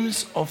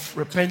claims of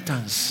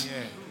repentance.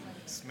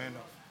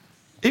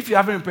 If you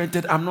haven't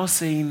repented, I'm not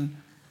saying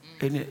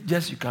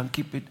just you can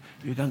keep it.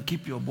 You can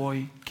keep your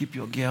boy, keep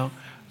your girl.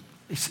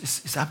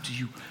 It's up to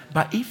you.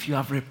 But if you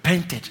have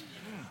repented,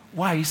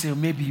 why you say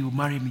maybe you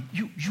marry me?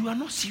 You are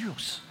not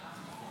serious.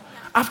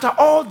 After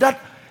all that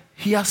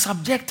he has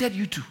subjected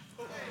you to,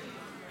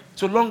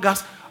 so long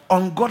as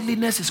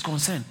ungodliness is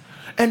concerned.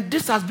 And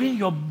this has been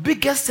your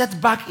biggest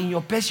setback in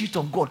your pursuit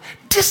of God.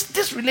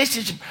 This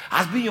relationship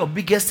has been your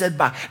biggest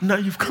setback. Now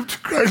you've come to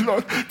cry,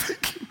 Lord,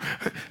 thank you.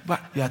 But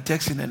you are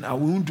texting and I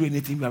won't do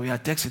anything, but we are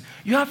texting.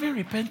 You haven't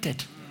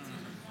repented.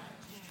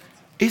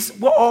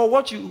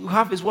 What you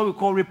have is what we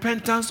call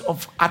repentance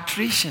of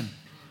attrition.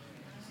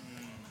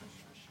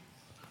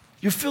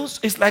 You feel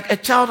it's like a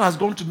child has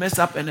gone to mess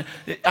up, and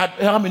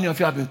how many of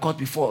you have been caught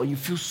before? You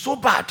feel so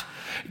bad.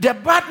 The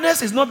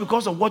badness is not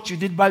because of what you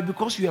did, but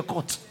because you are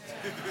caught.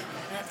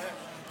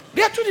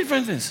 There are two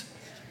different things.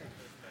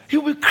 He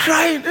will be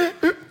crying.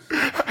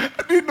 I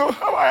didn't know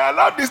how I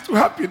allowed this to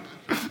happen.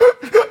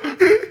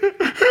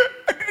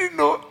 I didn't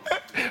know.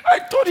 I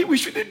told him we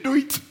shouldn't do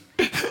it.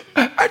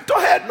 I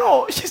told her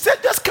no. She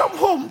said, just come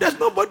home. There's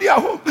nobody at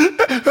home.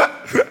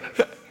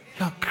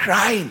 You're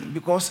crying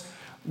because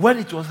when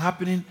it was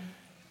happening,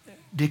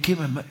 they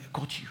came and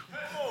caught you.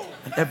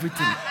 And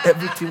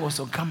everything was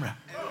on camera.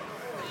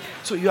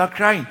 So you are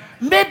crying.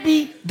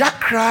 Maybe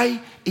that cry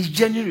is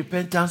genuine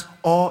repentance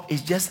or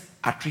it's just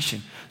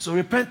attrition. So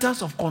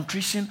repentance of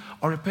contrition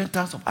or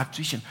repentance of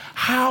attrition.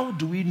 How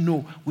do we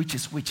know which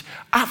is which?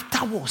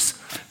 Afterwards,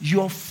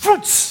 your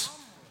fruits.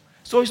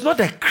 So it's not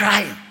the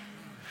crying.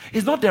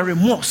 It's not the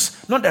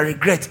remorse, not the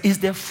regret. It's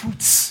the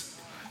fruits.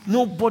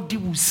 Nobody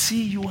will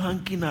see you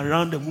hanging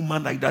around a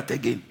woman like that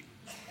again.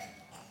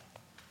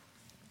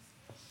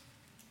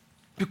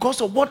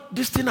 Because of what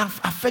this thing have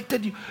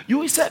affected you. You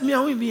will say, me, I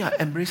won't even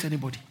embrace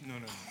anybody. No.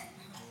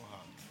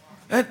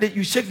 And then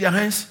you shake their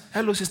hands.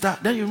 Hello, sister.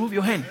 Then you remove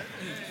your hand.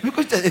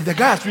 Because the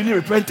guy has really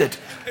repented.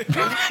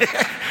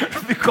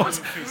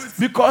 because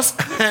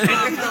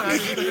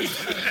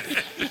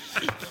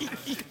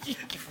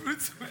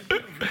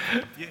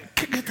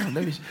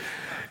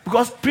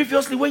because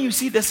previously when you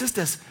see the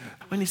sisters,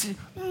 when you see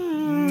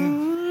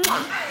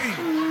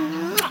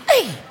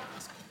hey,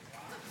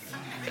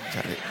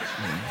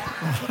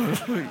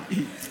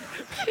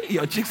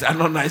 your cheeks are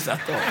not nice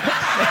at all.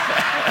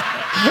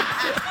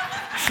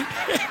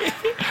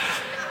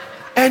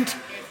 And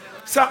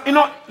so,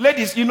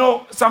 ladies,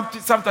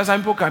 sometimes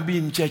people can be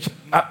in church.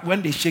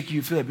 When they shake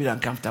you feel a bit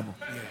uncomfortable.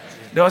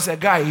 There was a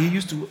guy, he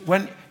used to,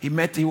 when he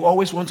met, he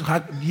always want to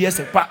hug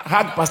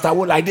Pastor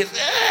Wo like this.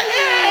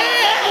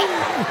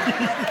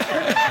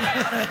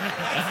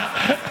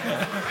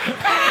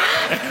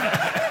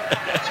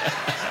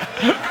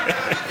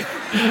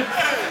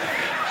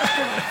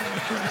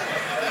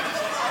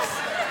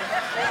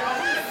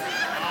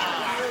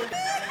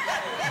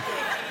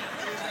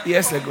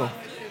 Years ago,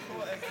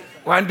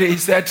 one day he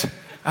said,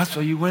 as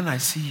for you, when I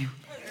see you,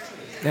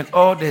 then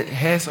all the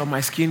hairs on my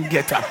skin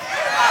get up.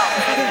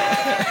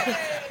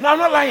 No, I'm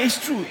not lying,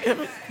 it's true.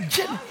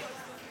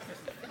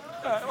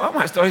 All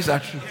my stories are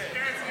true.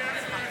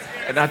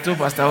 And I told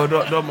Pastor,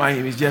 don't mind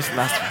him, it's just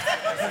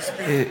last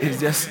week. It's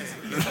just,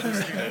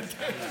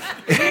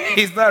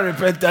 he's not a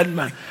repentant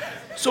man.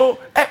 So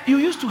you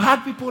used to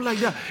have people like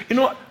that.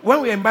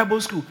 When we were in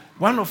Bible school,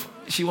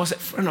 she was a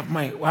friend of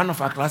mine, one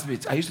of our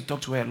classmates. I used to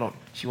talk to her a lot.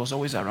 She was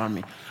always around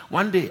me.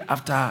 One day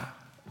after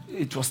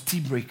it was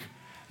tea break,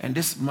 and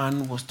this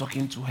man was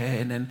talking to her,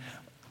 and then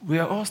we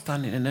were all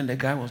standing, and then the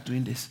guy was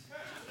doing this.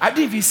 I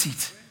didn't even see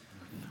it,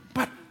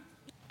 but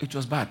it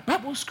was bad.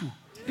 Bible school.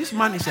 This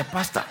man is a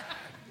pastor.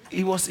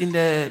 He was in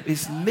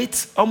his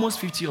late, almost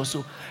 50 or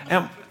so.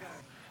 And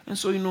And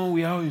so,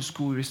 we are all in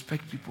school, we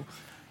respect people.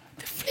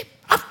 They flip.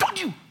 I've told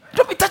you,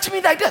 don't be touching me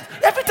like that.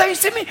 Every time you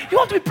see me, you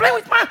want to be playing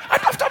with mine.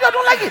 I've told you I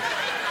don't like it.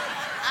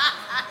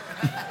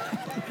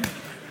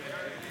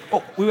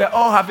 Oh, we were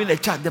all having a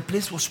chat. The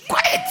place was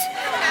quiet.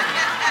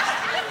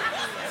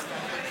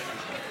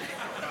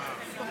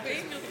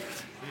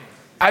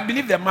 I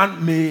believe the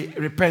man may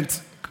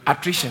repent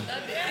attrition.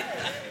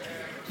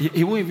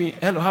 He won't even,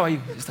 hello, how are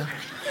you, sister?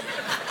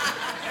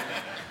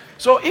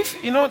 So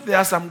if, there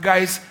are some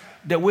guys,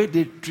 the way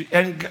they treat,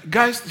 and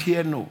guys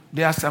here know,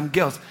 there are some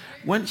girls,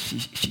 when she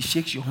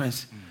shakes your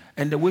hands,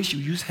 and the way she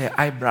use her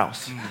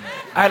eyebrows,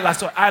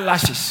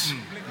 eyelashes,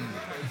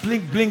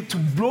 blink to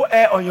blow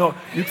air on you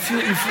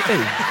feel,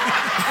 hey.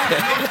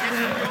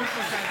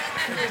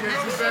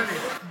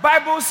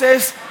 Bible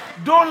says,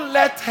 don't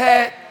let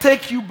her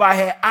take you by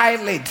her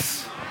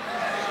eyelids.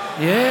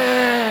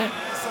 Yeah.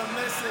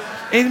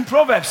 In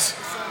Proverbs,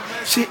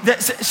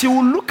 she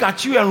will look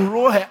at you and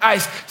roll her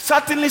eyes.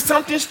 Suddenly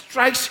something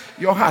strikes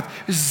your heart.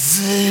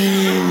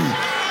 Zing.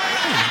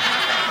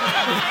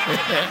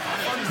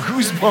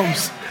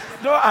 Goosebumps.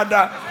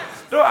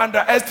 Don't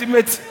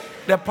underestimate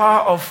the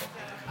power of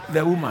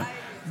the woman.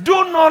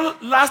 Do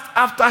not lust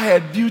after her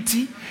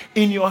beauty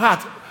in your heart,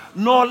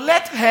 nor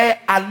let her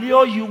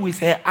allure you with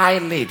her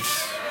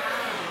eyelids.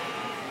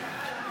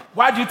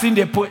 Why do you think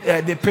they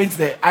paint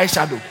the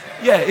eyeshadow?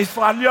 Yeah, it's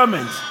for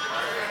allurement.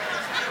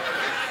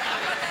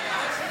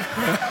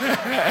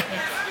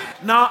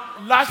 Now,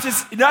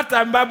 lashes, in that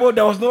time Bible,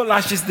 there was no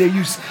lashes they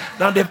used.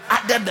 Now they've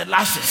added the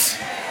lashes.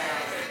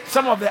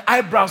 Some of the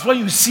eyebrows, when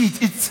you see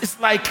it, it's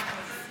like,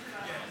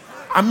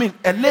 a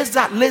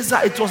laser,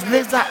 it was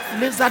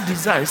laser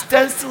design,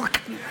 stencil.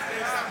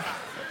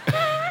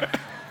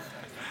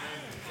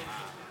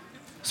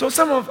 So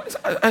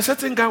a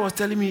certain guy was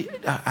telling me,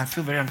 I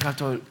feel very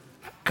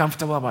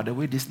uncomfortable about the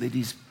way this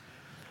lady is.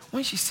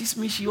 When she sees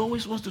me, she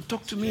always wants to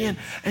talk to me,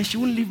 and she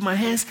won't leave my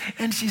hands,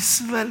 and she's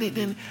swelling.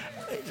 And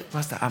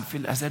Pastor,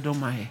 I said, don't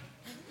mind her.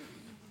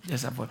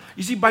 Just avoid.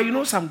 You see, but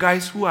some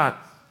guys who are,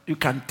 you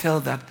can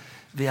tell that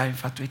they are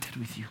infatuated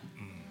with you.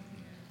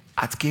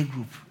 At K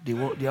group,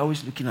 they're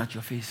always looking at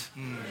your face.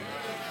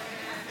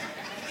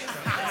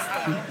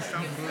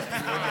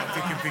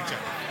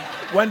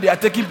 When they are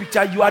taking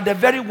picture, you are the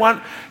very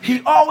one.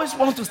 He always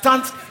wants to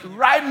stand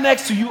right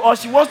next to you, or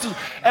she wants to.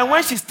 And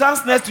when she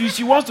stands next to you,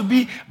 she wants to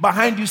be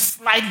behind you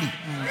slightly.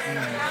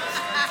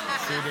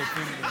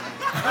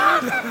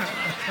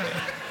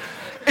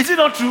 Is it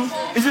not true?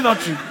 Is it not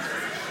true?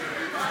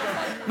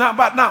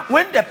 Now,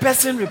 when the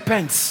person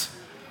repents,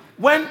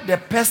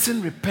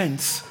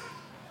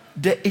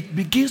 it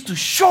begins to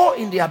show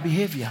in their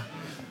behavior.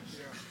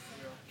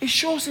 It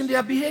shows in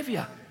their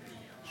behavior.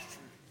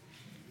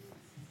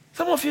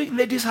 Some of you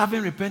ladies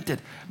haven't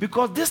repented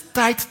because these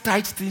tight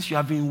things you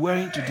have been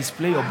wearing to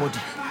display your body.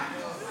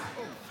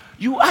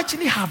 You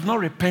actually have not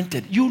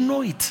repented. You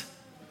know it.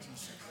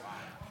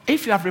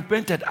 If you have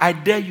repented, I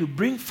dare you,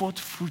 bring forth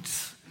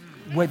fruits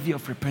worthy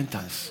of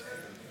repentance.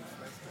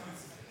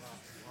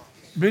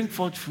 Bring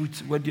forth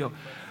fruits worthy of.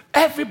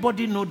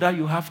 Everybody know that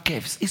you have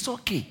curves. It's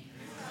okay.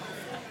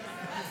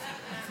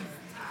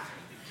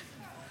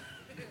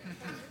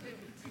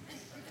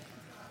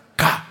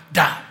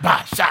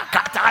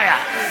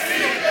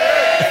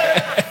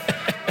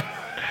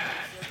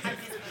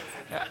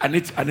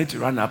 I need to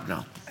run up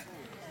now.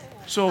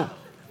 So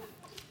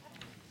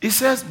it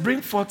says,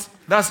 bring forth,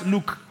 that's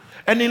Luke.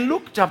 And in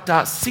Luke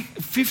chapter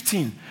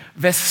 15,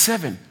 verse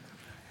 7,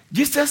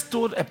 Jesus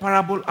told a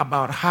parable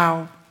about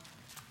how,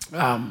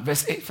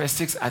 verse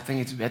 6, I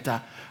think it's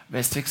better.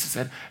 Verse 6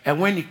 said, and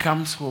when he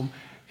comes home,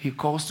 he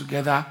calls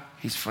together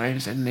his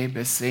friends and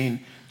neighbors,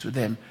 saying to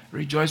them,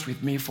 rejoice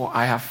with me, for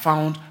I have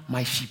found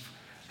my sheep.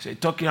 So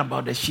talking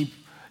about the sheep,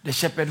 the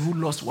shepherd who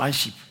lost one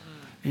sheep.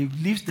 He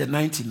leaves the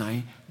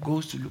 99,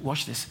 goes to look,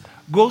 watch this,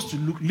 goes to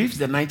look, leaves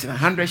the 99,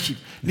 100 sheep,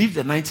 leaves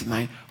the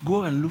 99,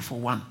 go and look for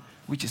one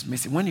which is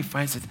missing. When he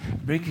finds it,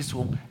 brings it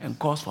home and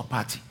calls for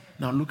party.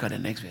 Now look at the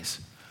next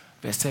verse.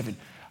 Verse 7.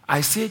 I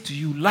say to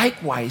you,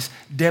 likewise,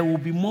 there will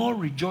be more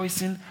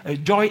rejoicing,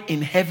 joy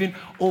in heaven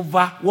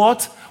over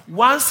what?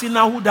 One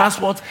sinner who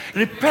does what?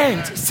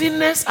 Repent.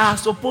 Sinners are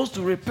supposed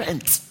to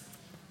repent.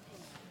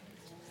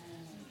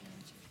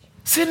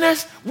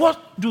 Sinners, what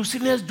do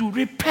sinners do?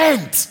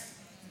 Repent.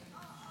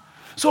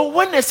 So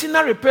when a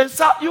sinner repents,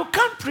 you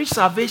can't preach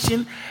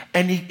salvation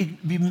and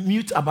be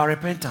mute about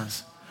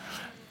repentance.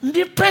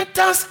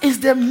 Repentance is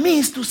the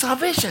means to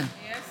salvation.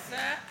 Yes, sir.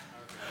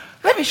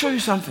 Let me show you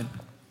something.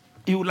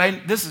 You will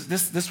learn,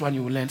 this one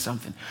you will learn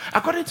something.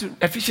 According to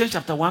Ephesians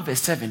chapter 1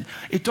 verse 7,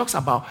 it talks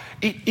about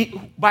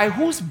by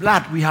whose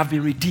blood we have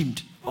been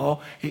redeemed.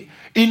 Or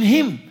in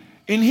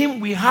him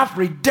we have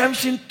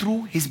redemption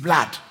through his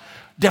blood.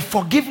 The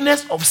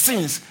forgiveness of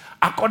sins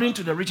according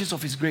to the riches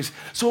of his grace.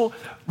 So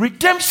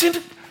redemption,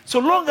 so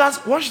long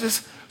as, watch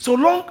this,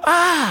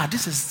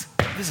 this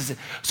is it.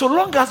 So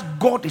long as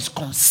God is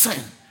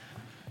concerned,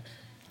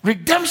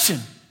 redemption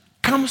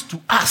comes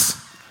to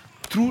us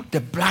through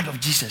the blood of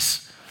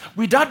Jesus.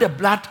 Without the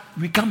blood,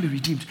 we can't be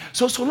redeemed.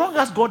 So long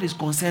as God is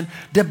concerned,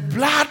 the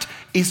blood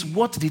is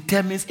what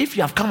determines if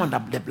you have come under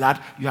the blood,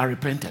 you are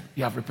repented.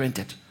 You have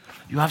repented.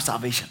 You have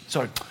salvation.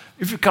 Sorry.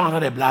 If you come under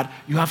the blood,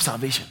 you have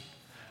salvation.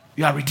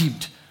 You are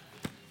redeemed.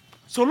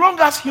 So long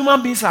as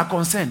human beings are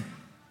concerned,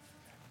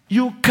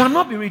 you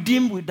cannot be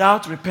redeemed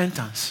without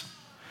repentance.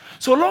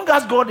 So long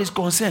as God is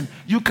concerned,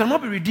 you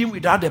cannot be redeemed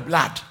without the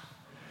blood.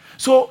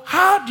 So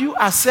how do you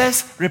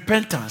assess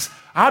repentance?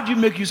 How do you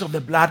make use of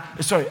the blood?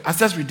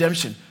 Assess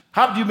redemption.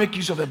 How do you make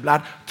use of the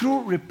blood?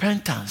 Through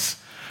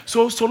repentance.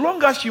 So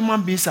long as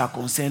human beings are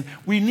concerned,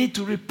 we need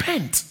to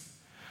repent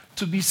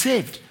to be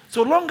saved.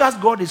 So long as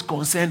God is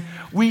concerned,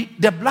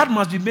 the blood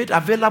must be made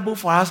available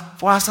for us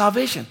for our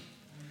salvation.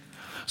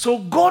 So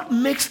God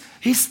makes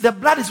the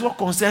blood is what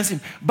concerns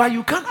him. But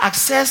you can't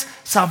access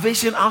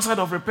salvation outside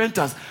of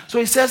repentance. So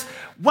he says,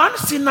 one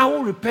sinner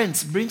who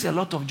repents brings a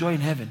lot of joy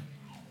in heaven.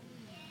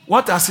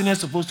 What are sinners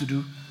supposed to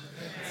do?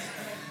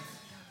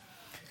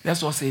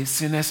 Let's all say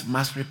sinners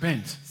must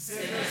repent.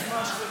 Sinners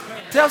must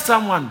repent. Tell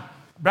someone,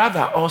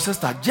 brother or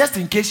sister, just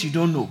in case you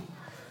don't know.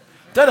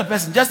 Tell the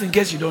person, just in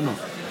case you don't know.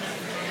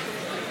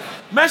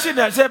 Mention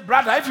that, say,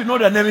 brother, if you know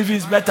the name, if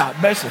it's better,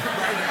 mention.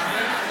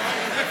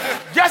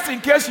 Just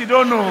in case you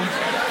don't know,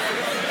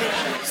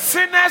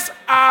 sinners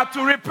are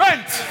to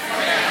repent.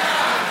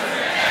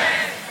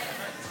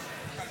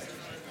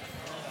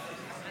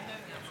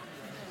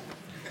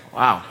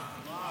 Wow.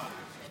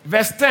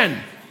 Verse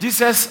 10,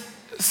 Jesus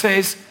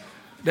says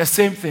the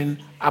same thing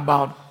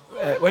about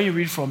when you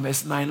read from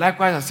verse 9.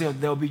 Likewise, I say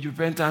there will be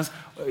repentance,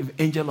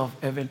 angel of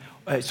heaven.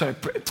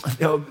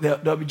 They'll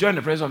be joined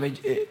in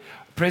the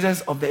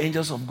presence of the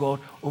angels of God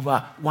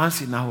over one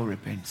sinner who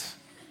repents.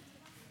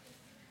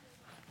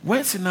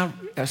 When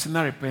a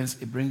sinner repents,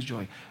 it brings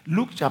joy.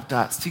 Luke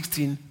chapter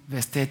 16,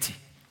 verse 30.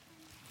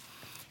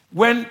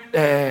 When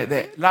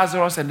the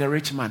Lazarus and the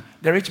rich man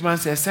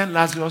said, send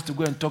Lazarus to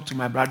go and talk to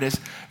my brothers.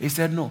 He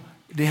said, no,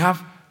 they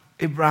have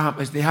Abraham,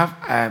 they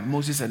have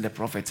Moses and the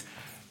prophets.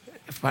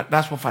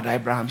 That's what Father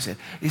Abraham said.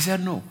 He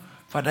said, no,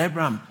 Father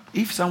Abraham,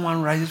 if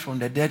someone rises from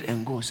the dead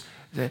and goes,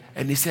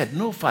 and he said,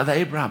 no, Father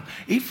Abraham,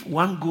 if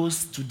one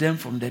goes to them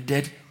from the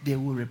dead, they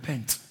will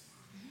repent.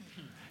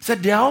 He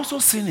said, they are also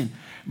sinning.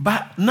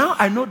 But now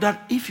I know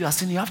that if you are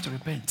sinning, you have to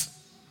repent.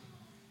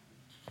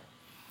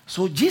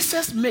 So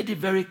Jesus made it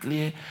very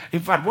clear. In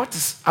fact, what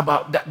is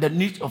about the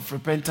need of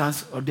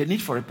repentance or the need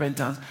for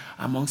repentance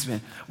amongst men?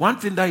 One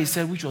thing that he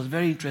said, which was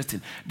very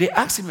interesting, they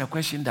asked him a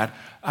question that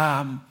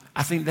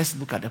I think let's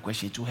look at the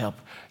question to help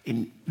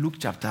in Luke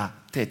chapter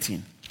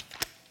 13.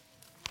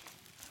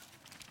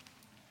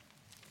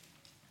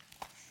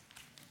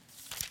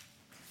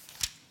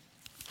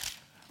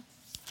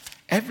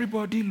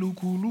 Everybody look,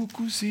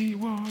 see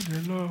what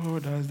the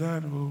Lord has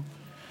done. Oh.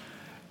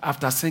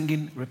 After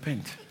singing,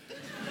 repent.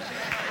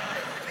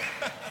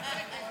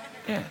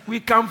 Yeah, we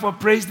come for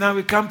praise now,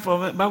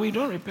 but we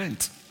don't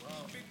repent.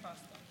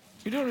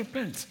 We don't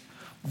repent.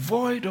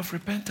 Void of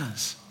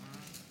repentance.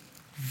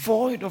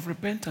 Void of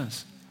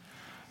repentance.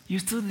 You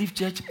still leave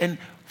church, and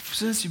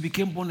since you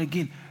became born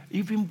again,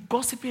 you've been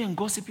gossiping and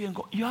gossiping,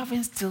 you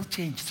haven't still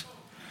changed.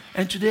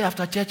 And today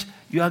after church,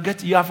 you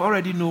have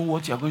already know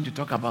what you are going to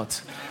talk about.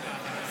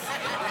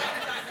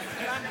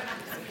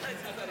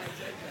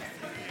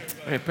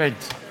 Repent.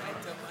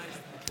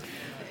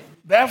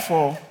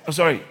 Therefore,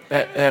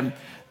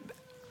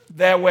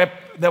 they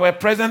were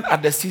present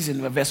at the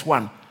season, verse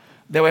 1.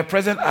 They were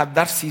present at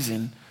that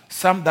season,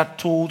 some that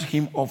told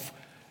him of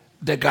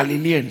the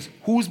Galileans,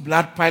 whose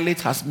blood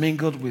Pilate has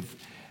mingled with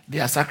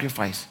their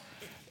sacrifice.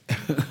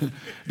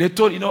 They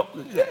told,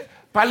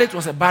 Pilate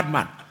was a bad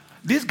man.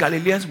 These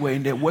Galileans were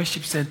in the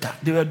worship center.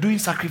 They were doing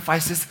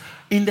sacrifices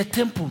in the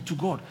temple to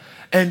God.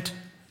 And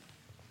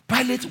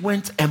Pilate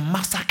went and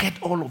massacred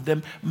all of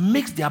them,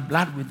 mixed their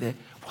blood with the...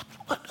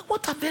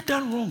 What have they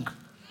done wrong?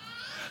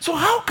 So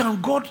how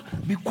can God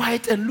be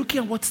quiet and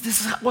looking at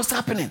what's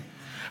happening?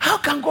 How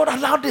can God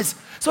allow this?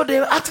 So they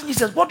were asking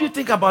Jesus, what do you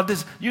think about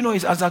this? You know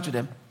his answer to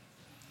them.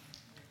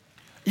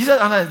 Jesus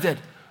answered,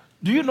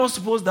 do you not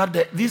suppose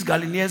that these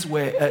Galileans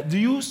were,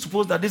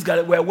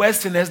 were worse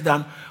sinners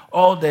than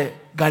all the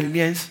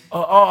Galileans,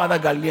 or all other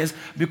Galileans,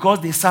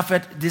 because they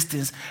suffered these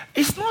things?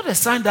 It's not a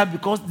sign that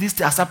because these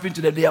things are happening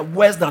to them, they are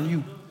worse than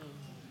you.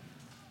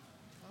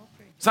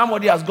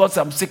 Somebody has got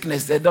some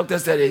sickness. The doctor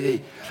said,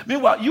 hey.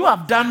 Meanwhile, you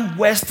have done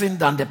worse thing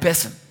than the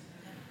person.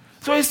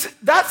 So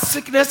that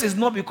sickness is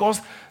not because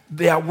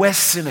they are worse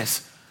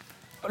sinners.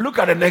 Look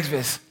at the next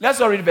verse. Let's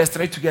all read verse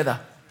 3 together.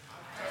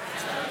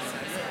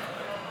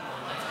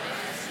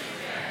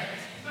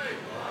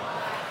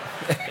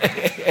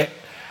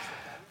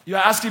 You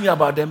are asking me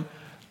about them.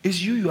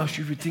 It's you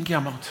should be thinking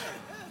about.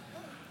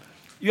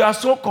 You are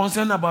so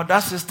concerned about that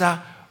sister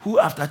who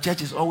after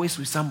church is always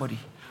with somebody.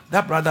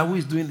 That brother who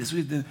is doing this,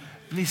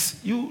 please,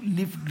 you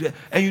live there.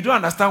 And you don't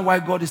understand why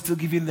God is still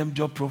giving them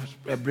job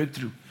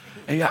breakthrough.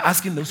 And you are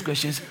asking those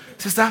questions.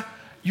 Sister,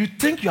 you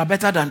think you are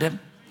better than them?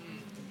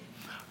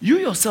 You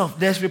yourself,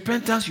 there's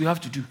repentance you have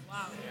to do.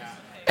 Wow.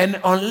 And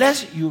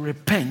unless you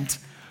repent,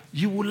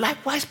 you will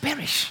likewise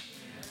perish.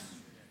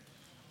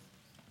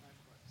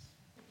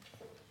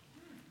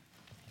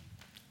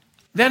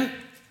 Then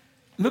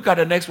look at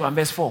the next one,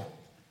 verse 4.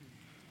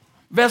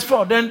 Verse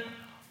 4, then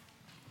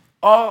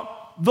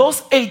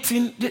those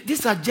 18,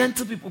 these are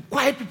gentle people,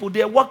 quiet people.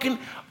 They are walking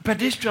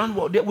pedestrian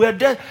walk. They were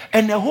there,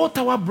 and the whole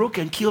tower broke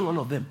and killed all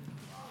of them.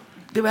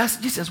 They were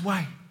asking Jesus,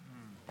 why?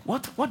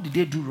 What did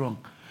they do wrong?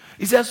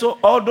 He said, so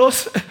all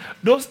those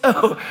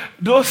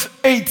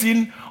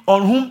 18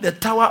 on whom the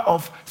tower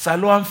of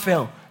Siloam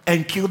fell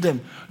and killed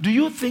them, do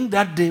you think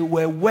that they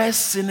were worse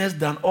sinners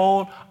than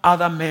all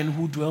other men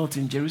who dwelt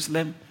in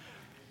Jerusalem?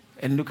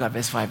 And look at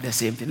verse 5, the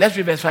same thing. Let's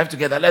read verse 5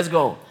 together. Let's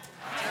go.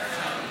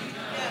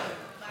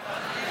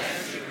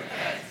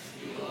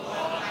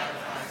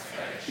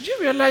 Did you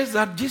realize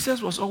that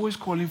Jesus was always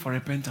calling for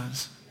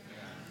repentance?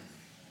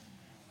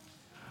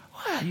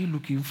 Why are you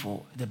looking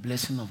for the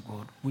blessing of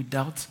God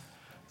without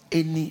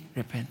any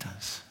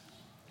repentance?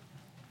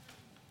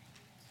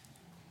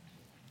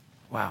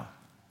 Wow.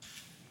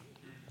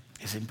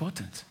 It's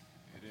important.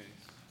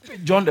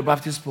 John the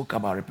Baptist spoke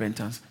about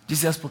repentance.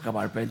 Jesus spoke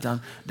about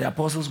repentance. The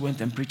apostles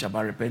went and preached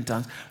about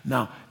repentance.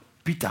 Now,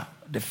 Peter,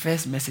 the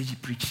first message he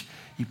preached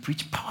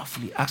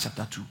powerfully. Acts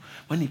chapter 2.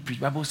 When he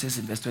preached, the Bible says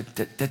in verse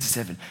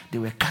 37, they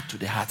were cut to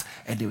the heart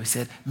and they were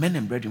said, men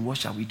and brethren, what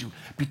shall we do?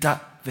 Peter,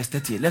 verse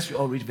 38. Let's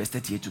all read verse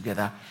 38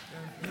 together.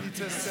 And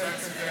Peter said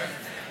to them,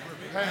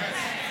 repent,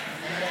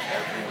 and let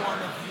every one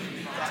of you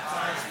be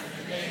baptized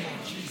in the name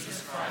of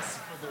Jesus Christ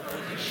for the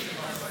remission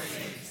of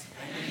sins,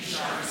 and ye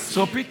shall receive.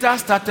 So Peter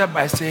started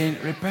by saying,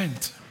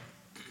 repent.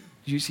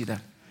 Do you see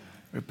that?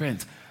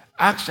 Repent.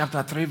 Acts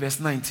chapter 3, verse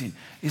 19.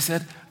 He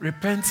said,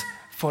 repent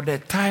for the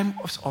time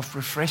of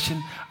refreshing.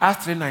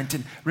 Acts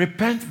 3:19.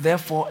 Repent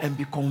therefore and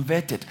be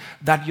converted,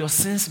 that your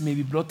sins may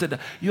be blotted out.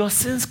 Your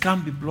sins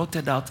can't be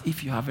blotted out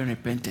if you haven't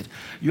repented.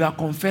 You are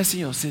confessing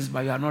your sins,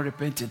 but you are not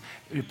repenting.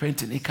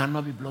 It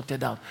cannot be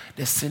blotted out.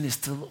 The sin is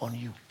still on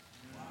you.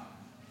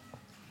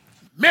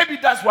 Maybe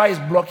that's why it's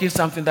blocking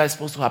something that is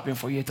supposed to happen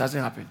for you. It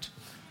hasn't happened.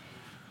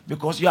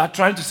 Because you are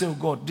trying to say, oh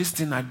God, this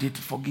thing I did,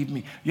 forgive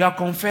me. You are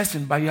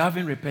confessing, but you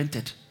haven't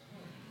repented.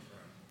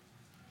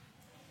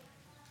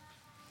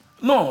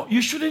 No,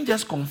 you shouldn't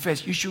just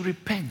confess. You should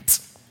repent.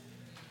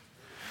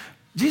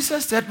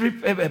 Jesus said,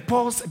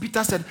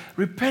 Peter said,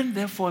 repent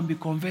therefore and be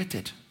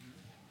converted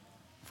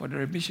for the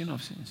remission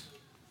of sins.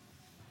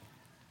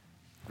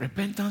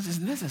 Repentance is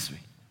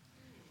necessary.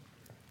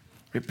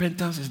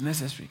 Repentance is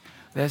necessary.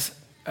 There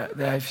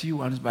are a few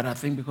ones, but I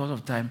think because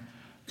of time,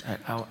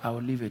 I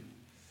will leave it.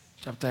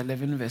 Chapter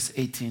 11, verse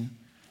 18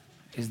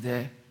 is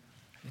there.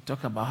 It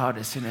talks about how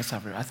the sinners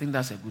have. I think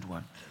that's a good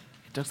one.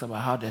 It talks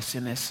about how the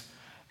sinners.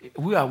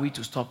 Who are we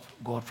to stop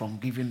God from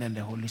giving them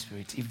the Holy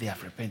Spirit if they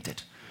have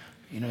repented?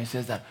 It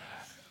says that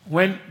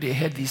when they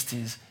heard these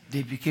things,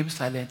 they became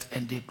silent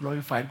and they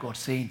glorified God,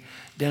 saying,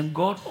 then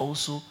God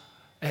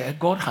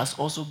has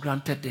also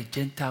granted the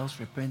Gentiles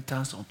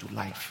repentance unto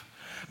life.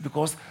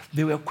 Because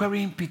they were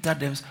querying Peter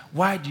them,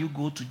 why do you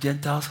go to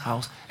Gentiles'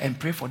 house and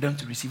pray for them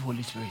to receive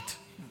Holy Spirit?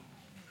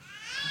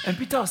 And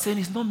Peter was saying,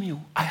 it's not me.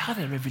 I had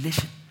a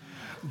revelation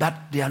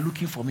that they are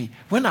looking for me.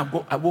 When I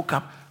woke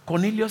up,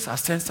 Cornelius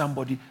has sent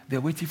somebody.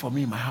 They're waiting for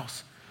me in my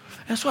house.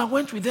 And so I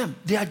went with them.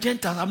 They are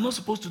Gentiles. I'm not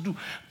supposed to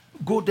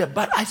go there.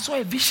 But I saw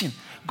a vision.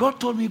 God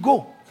told me,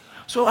 go.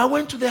 So I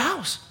went to the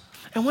house.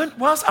 And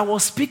whilst I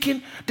was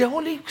speaking, the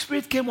Holy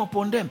Spirit came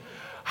upon them.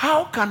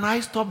 How can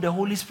I stop the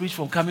Holy Spirit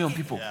from coming on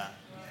people? Yeah.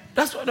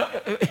 That's what,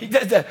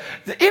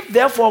 if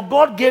therefore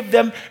God gave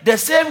them the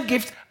same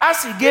gift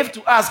as he gave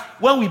to us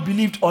when we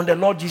believed on the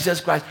Lord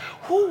Jesus Christ,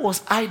 who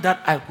was I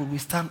that I could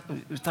withstand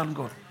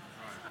God?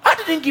 I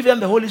didn't give them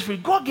the Holy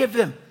Spirit. God gave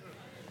them.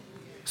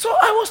 So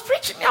I was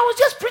preaching. I was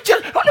just preaching.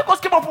 Holy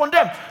Ghost came upon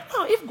them.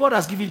 No, if God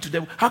has given to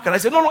them, how can I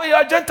say, no, you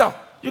are Gentile.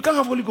 You can't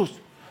have Holy Ghost.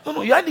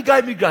 No, you are the guy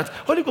immigrant.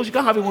 Holy Ghost, you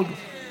can't have a Holy Ghost.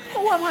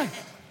 Who am I?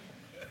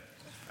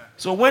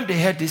 So when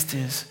they heard these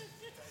things,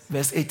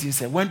 verse 18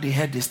 said, when they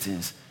heard these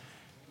things,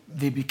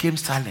 they became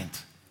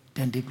silent.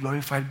 Then they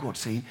glorified God,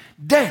 saying,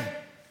 then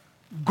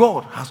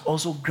God has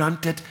also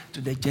granted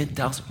to the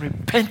Gentiles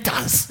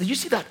repentance. Did you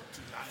see that?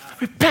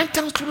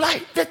 Repentance to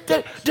life.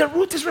 The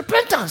root is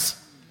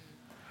repentance.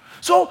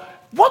 So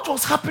what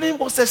was happening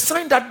was a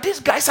sign that these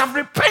guys have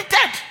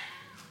repented.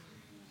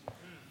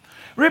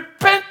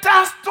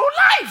 Repentance to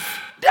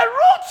life. The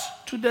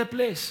root to the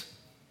place.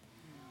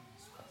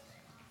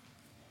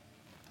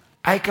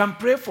 I can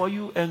pray for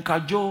you and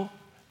cajole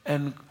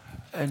and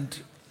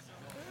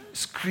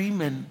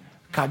scream and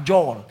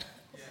cajole.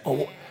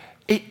 Or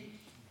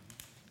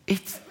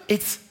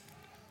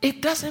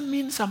it doesn't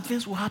mean some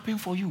things will happen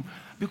for you,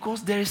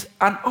 because there is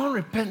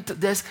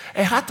there's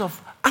a heart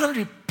of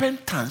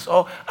unrepentance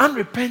or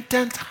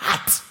unrepentant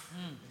heart.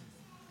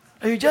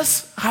 And you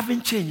just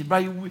haven't changed,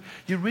 but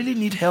you really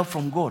need help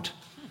from God.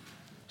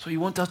 So you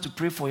want us to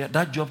pray for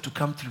that job to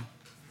come through.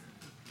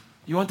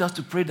 You want us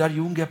to pray that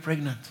you won't get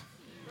pregnant.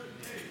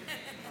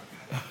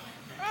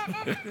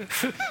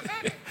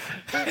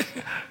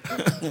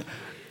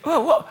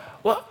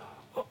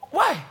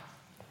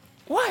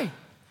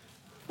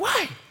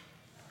 Why?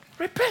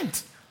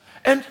 Repent.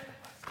 And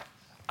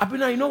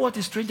Abina, you know what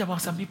is strange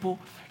about some people?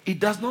 it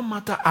does not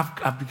matter.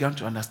 I've begun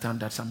to understand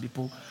that some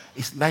people,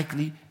 it's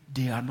likely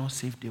they are not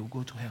saved, they will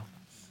go to hell.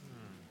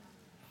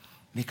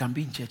 They can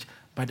be in church,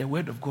 but the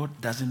word of God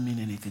doesn't mean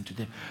anything to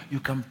them. You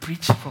can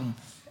preach from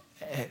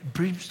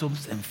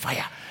brimstones and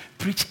fire.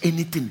 Preach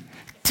anything.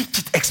 Teach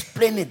it,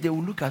 explain it. They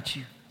will look at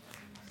you.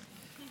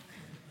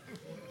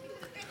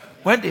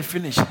 When they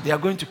finish, they are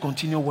going to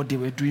continue what they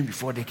were doing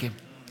before they came.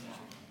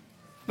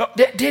 No,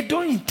 they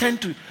don't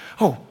intend to,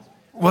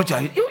 what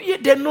are you?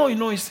 They know,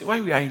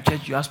 when we are in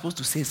church, you are supposed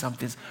to say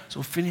something.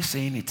 So finish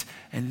saying it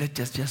and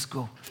let's just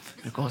go.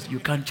 Because you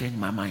can't change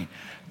my mind.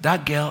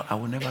 That girl, I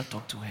will never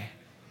talk to her.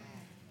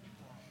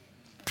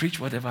 Preach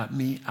whatever,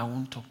 me, I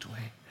won't talk to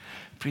her.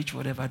 Preach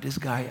whatever, this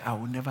guy, I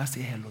will never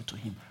say hello to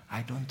him.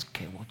 I don't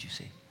care what you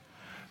say.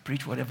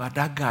 Preach whatever,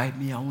 that guy,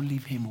 me, I won't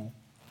leave him.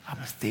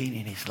 I'm staying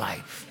in his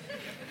life.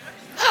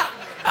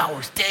 I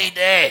will stay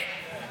there.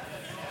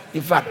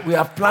 In fact, we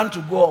have planned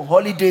to go on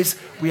holidays.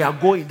 We are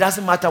going. It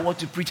doesn't matter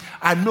what you preach.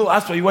 I know,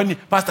 as for you, when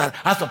pastor,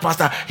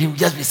 he will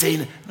just be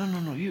saying,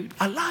 no. You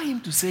allow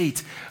him to say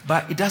it.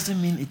 But it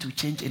doesn't mean it will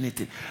change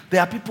anything.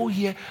 There are people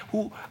here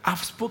who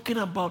have spoken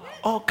about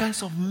all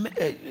kinds of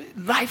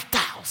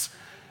lifestyles,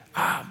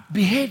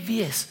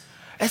 behaviors,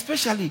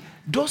 especially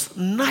those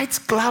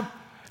nightclub.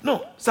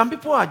 No, some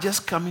people are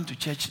just coming to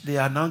church. They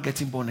are now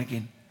getting born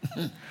again.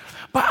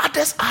 But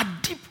others are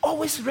deep,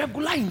 always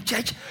regular in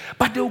church,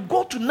 but they'll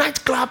go to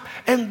nightclub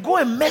and go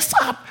and mess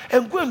up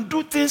and go and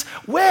do things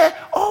where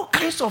all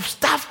kinds of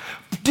stuff,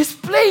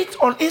 display it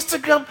on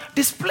Instagram,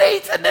 display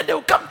it, and then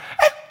they'll come.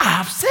 And I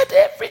have said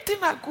everything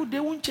I could, they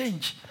won't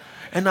change.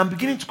 And I'm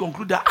beginning to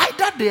conclude that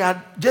either they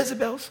are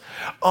Jezebels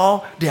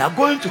or they are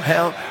going to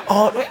hell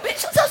or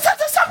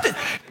something.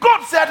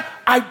 God said,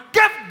 I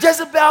gave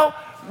Jezebel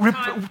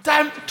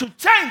time to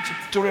change,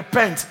 to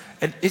repent.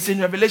 And it's in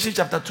Revelation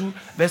chapter 2,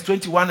 verse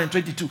 21 and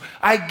 22.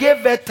 I gave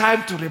her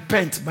time to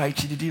repent, but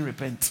she didn't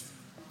repent.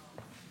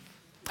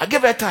 I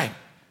gave her time.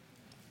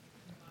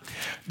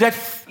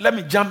 Let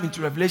me jump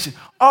into Revelation.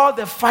 All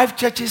the 5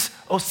 churches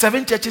or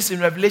 7 churches in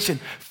Revelation,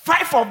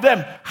 5 of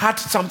them had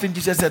something.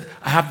 Jesus said,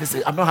 I have this,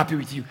 I'm not happy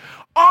with you.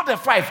 All the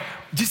 5,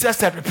 Jesus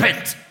said,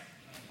 repent.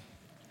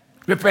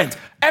 Repent.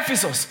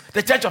 Ephesus,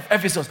 the church of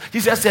Ephesus,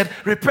 Jesus said,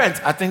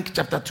 repent. I think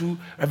chapter 2,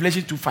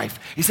 Revelation 2:5.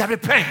 He said,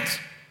 repent.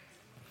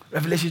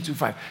 Revelation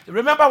 2:5.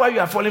 Remember where you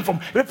are falling from.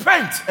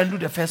 Repent and do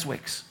the first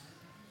works.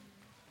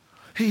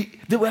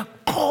 They were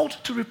called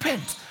to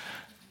repent.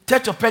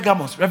 Church of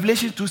Pergamos,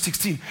 Revelation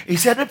 2:16. He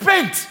said,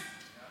 repent.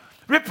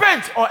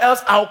 Repent, or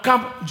else I'll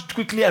come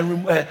quickly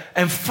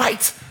and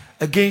fight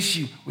against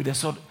you with a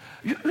sword.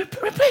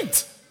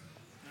 Repent.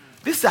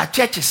 These are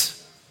churches.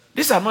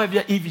 These are not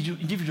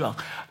individual.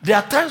 There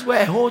are times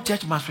where a whole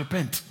church must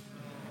repent.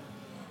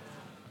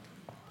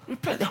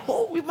 Repent.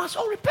 We must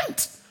all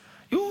repent.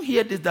 You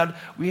hear this, that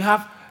we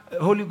have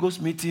Holy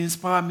Ghost meetings,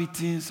 power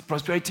meetings,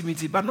 prosperity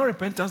meetings, but not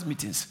repentance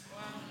meetings.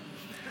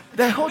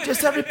 The whole church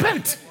said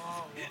repent.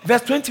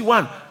 Verse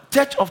 21,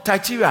 Church of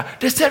Thyatira,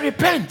 they said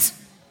repent.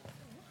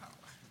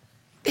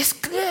 It's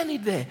clearly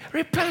there.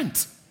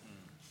 Repent.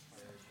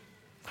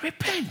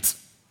 Repent.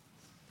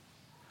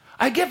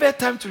 I gave her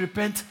time to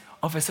repent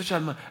of a sexual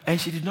man, and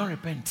she did not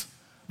repent.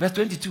 Verse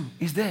 22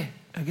 is there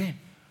again.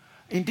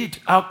 Indeed,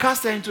 I'll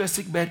cast her into a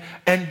sick bed,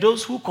 and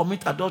those who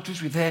commit adultery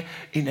with her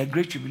in a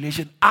great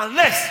tribulation,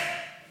 unless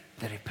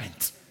they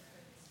repent.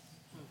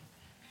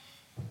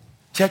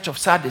 Church of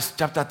Sardis,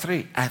 chapter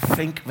 3, I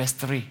think verse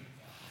 3.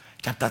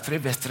 Chapter 3,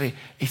 verse 3,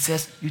 it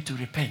says you to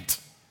repent.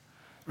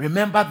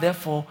 Remember,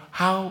 therefore,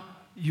 how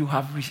you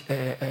have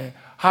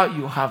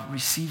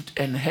received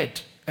and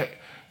heard.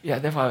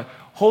 Therefore,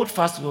 hold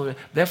fast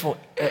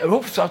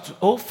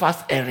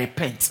and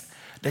repent.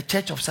 The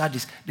church of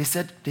Sardis, they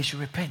said they should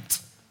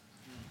repent.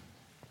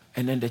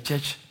 And then the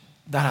church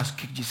that has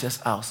kicked Jesus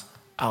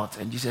out,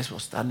 and Jesus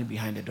was standing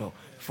behind the door.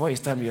 Before he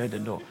standing behind the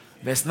door,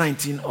 verse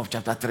 19 of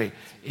chapter 3,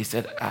 he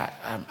said,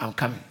 I'm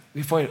coming.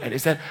 And he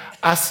said,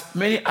 as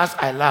many as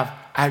I love,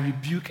 I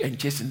rebuke and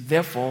chasten.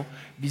 Therefore,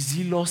 be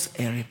zealous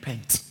and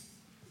repent.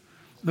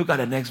 Look at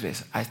the next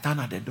verse. I stand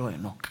at the door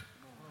and knock.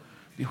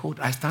 Behold,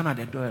 I stand at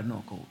the door and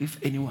knock. If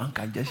anyone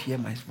can just hear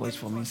my voice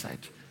from inside.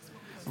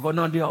 Because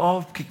now they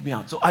all kick me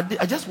out. So I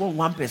just want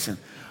one person.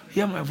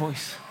 Hear my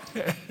voice.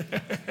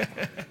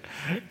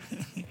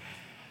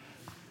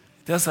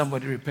 Tell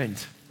somebody,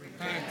 repent.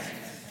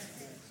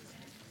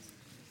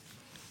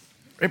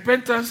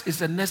 Repentance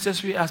is a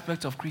necessary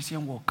aspect of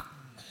Christian walk.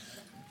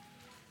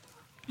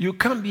 You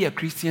can't be a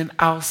Christian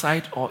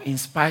outside or in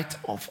spite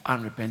of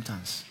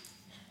unrepentance.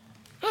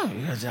 Oh,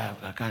 yes,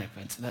 I can't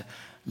repent.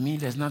 Me,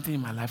 there's nothing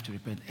in my life to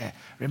repent.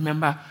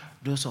 Remember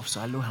those of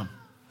Siloam,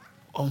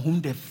 on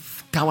whom the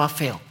tower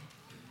fell.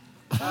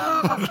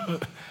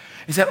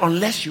 He said,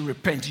 unless you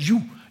repent,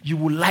 you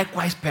will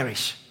likewise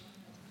perish.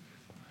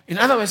 In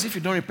other words, if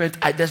you don't repent,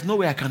 there's no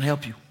way I can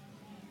help you.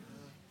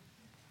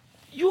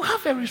 You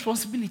have a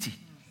responsibility.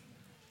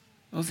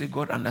 Don't say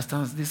God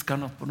understands this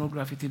kind of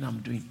pornography thing I'm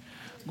doing.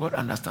 God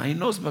understands. He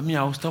knows, but me,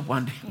 I will stop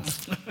one day.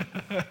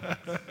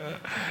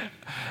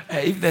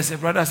 If there's a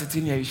brother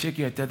sitting here, you shake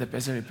your head, tell the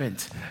person,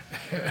 repent.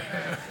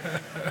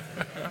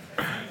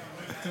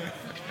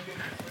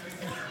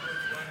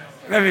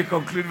 Let me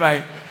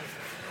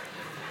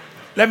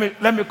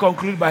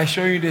conclude by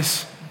showing you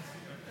this.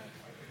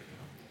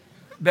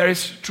 There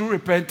is true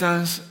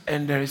repentance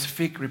and there is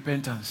fake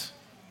repentance.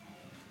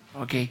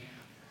 Okay?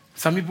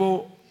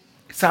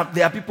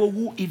 There are people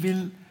who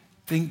even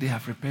think they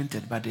have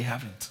repented, but they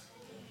haven't.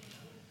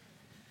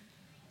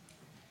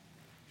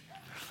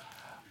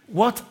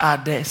 What are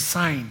the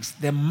signs,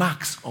 the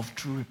marks of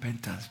true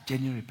repentance,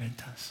 genuine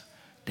repentance?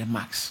 The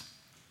marks.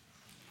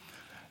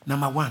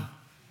 Number one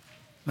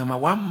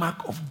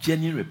mark of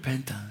genuine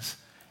repentance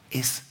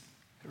is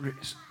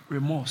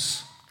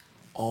remorse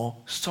or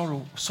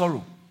sorrow.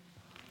 Sorrow.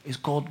 It's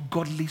called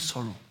godly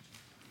sorrow.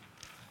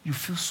 You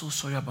feel so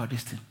sorry about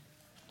this thing.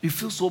 You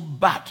feel so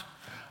bad.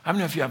 How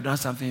many of you have done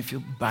something and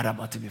feel bad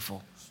about it before?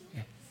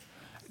 Yeah.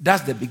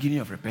 That's the beginning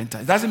of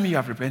repentance. It doesn't mean you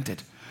have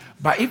repented.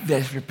 But if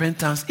there's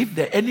repentance,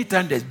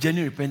 anytime there's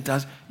genuine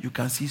repentance, you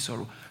can see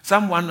sorrow.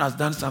 Someone has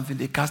done something,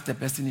 they cast the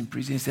person in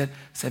prison, said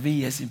 7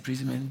 years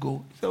imprisonment,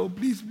 go. So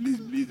please,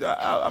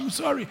 I'm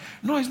sorry.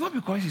 No, it's not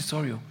because he's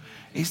sorry.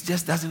 It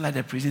just doesn't like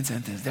the prison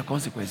sentence, the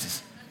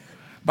consequences.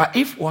 But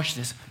watch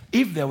this,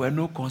 if there were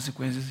no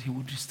consequences, he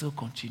would still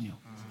continue.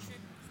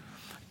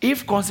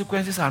 If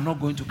consequences are not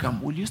going to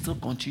come, will you still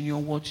continue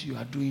what you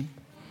are doing?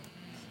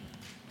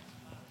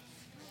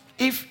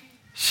 If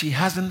she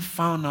hasn't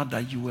found out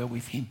that you were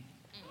with him,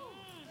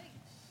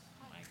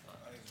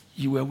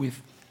 you were with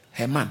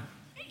her man,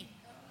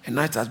 and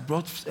now it has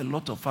brought a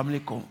lot of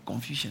family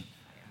confusion,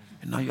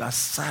 and now you are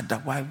sad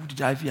that why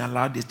did I even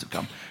allow this to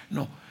come?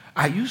 No.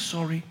 Are you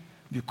sorry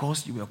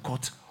because you were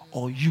caught?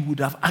 Or you would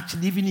have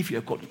actually, even if you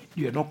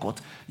are not caught,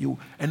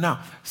 and now,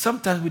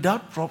 sometimes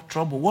without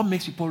trouble, what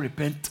makes people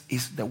repent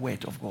is the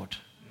word of God.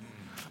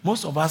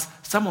 Most of us,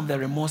 some of the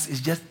remorse is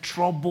just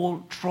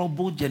trouble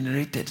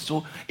generated.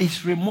 So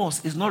it's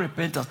remorse, it's not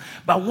repentance.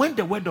 But when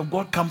the word of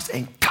God comes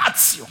and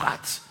cuts your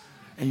heart,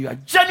 and you are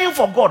genuine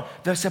for God,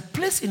 there's a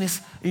place in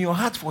your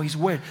heart for his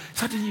word.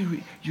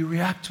 Suddenly you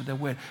react to the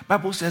word.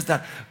 Bible says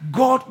that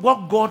what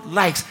God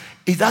likes,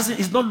 he's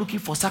not looking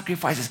for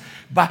sacrifices,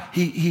 but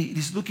he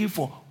is looking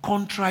for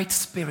contrite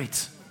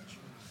spirits.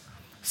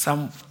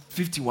 Psalm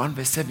 51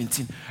 verse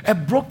 17. A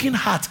broken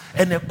heart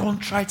and a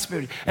contrite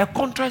spirit. A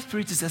contrite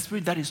spirit is a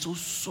spirit that is so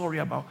sorry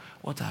about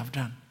what I have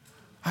done.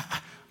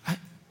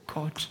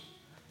 God,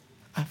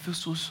 I feel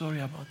so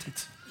sorry about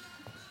it.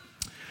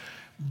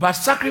 But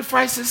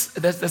sacrifices,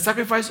 the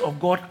sacrifice of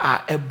God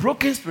are a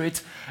broken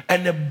spirit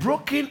and a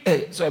broken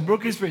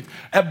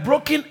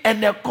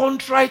and a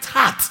contrite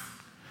heart.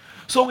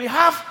 So we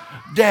have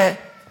the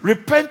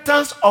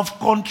repentance of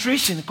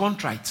contrition,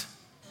 contrite.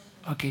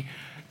 Okay.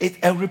 It's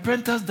a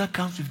repentance that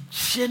comes with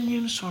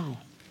genuine sorrow.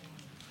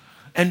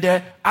 And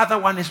the other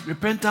one is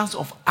repentance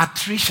of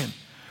attrition.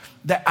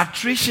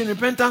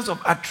 Repentance of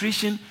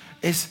attrition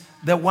is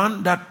the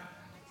one that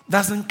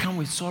doesn't come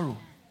with sorrow.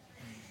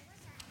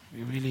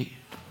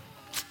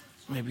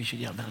 Maybe you should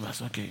have done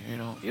that. Okay,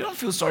 you don't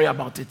feel sorry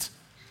about it.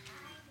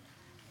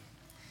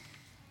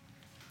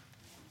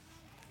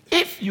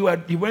 If you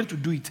went to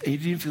do it and you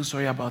didn't feel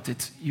sorry about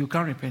it, you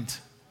can't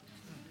repent.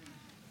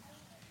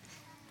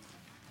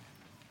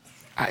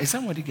 Is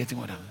somebody getting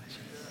what I'm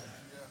saying?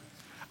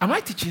 Am I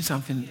teaching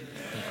something?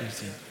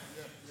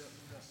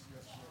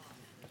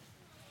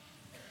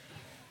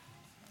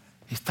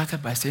 He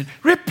started by saying,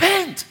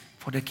 repent,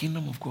 for the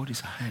kingdom of God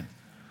is at hand.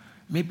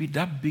 Maybe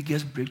that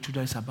biggest breakthrough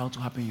that is about to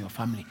happen in your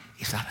family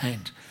is at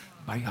hand,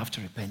 but you have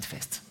to repent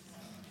first.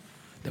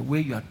 The way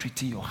you are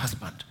treating your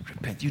husband,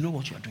 repent. You know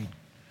what you are doing.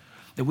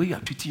 The way you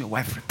are treating your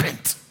wife,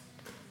 repent.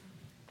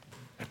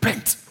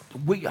 Repent. The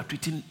way you are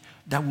treating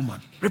that woman,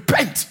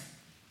 repent.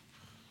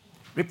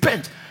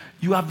 Repent.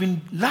 You have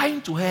been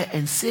lying to her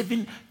and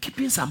saving,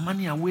 keeping some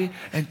money away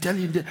and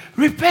telling them,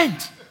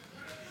 repent.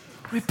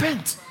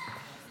 Repent.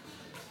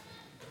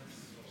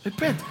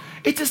 Repent.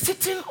 It is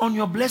sitting on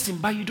your blessing,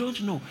 but you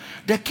don't know.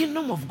 The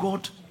kingdom of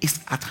God is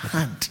at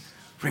hand.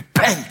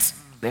 Repent,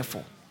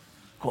 therefore.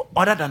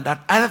 Other than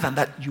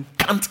that, you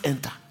can't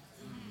enter.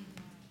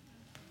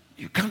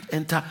 You can't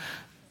enter.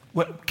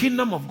 Well,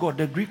 kingdom of God,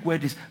 the Greek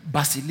word is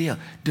basileia,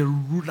 the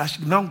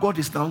rulership. Now God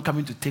is now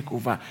coming to take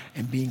over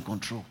and be in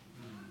control.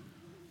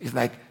 It's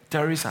like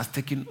terrorists has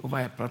taken over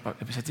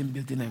a certain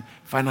building and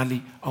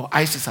finally,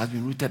 ISIS has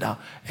been rooted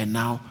out and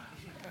now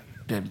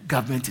the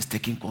government is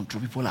taking control.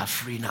 People are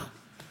free now.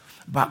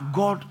 But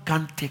God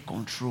can't take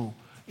control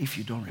if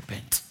you don't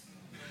repent.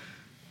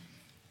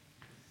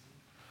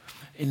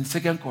 In 2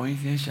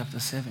 Corinthians chapter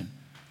 7,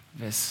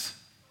 verse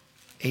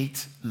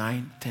 8,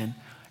 9, 10,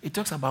 it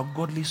talks about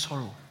godly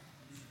sorrow.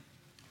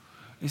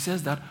 It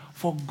says that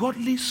for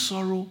godly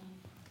sorrow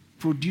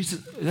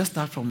produces, let's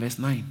start from verse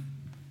 9.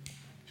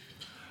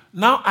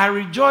 Now I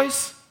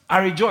rejoice,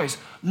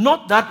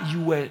 not that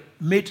you were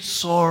made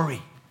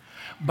sorry,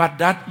 but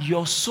that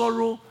your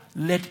sorrow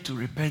led to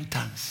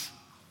repentance.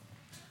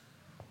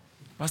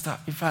 Pastor,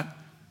 in fact,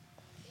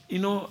 I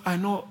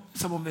know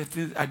some of the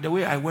things, the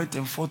way I went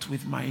and fought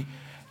with my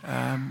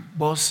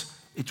Boss,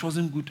 it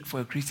wasn't good for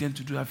a Christian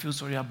to do. I feel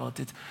sorry about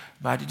it.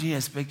 But I didn't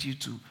expect you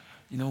to,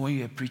 when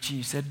you were preaching,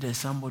 you said there's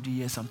somebody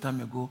here some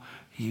time ago,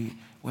 he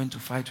went to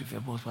fight with a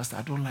boss. Pastor,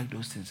 I don't like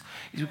those things.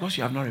 It's because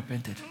you have not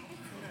repented.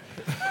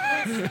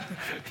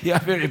 You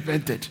haven't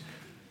repented.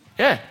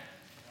 Yeah.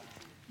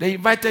 They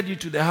invited you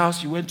to the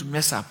house, you went to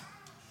mess up.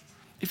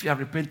 If you have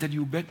repented,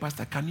 you beg,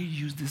 Pastor, can you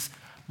use this,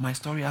 my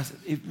story as,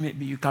 if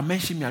maybe you can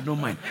mention me, I don't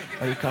mind.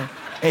 Or you can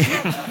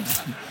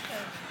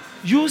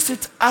use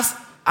it as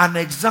an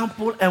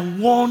example and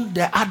warn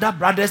the other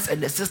brothers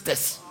and the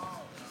sisters.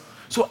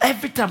 So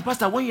every time,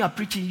 Pastor, when you are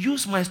preaching,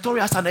 use my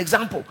story as an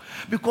example.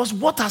 Because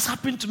what has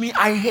happened to me,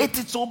 I hate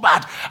it so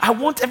bad. I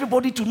want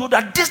everybody to know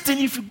that this thing,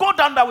 if you go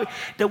down that way,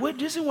 the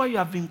reason why you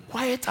have been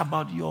quiet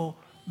about your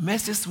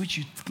messes which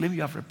you claim you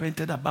have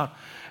repented about,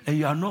 and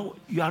you are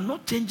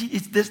not changing,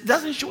 it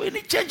doesn't show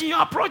any change in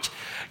your approach.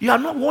 You are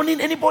not warning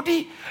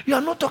anybody. You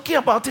are not talking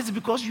about it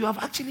because you have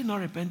actually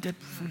not repented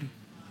fully.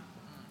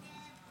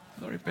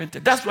 Not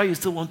repented. That's why you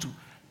still want to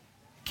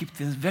keep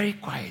things very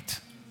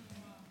quiet.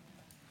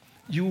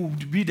 You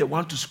would be the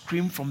one to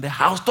scream from the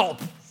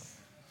housetop. Watch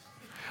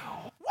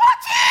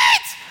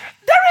it!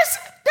 There is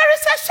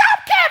a sharp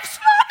curve.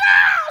 Slow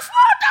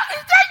down,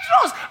 it's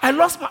dangerous. I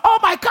lost all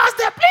my cars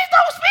there. Please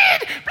don't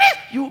speed. Please.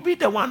 You will be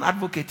the one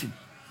advocating.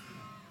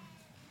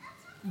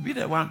 You'll be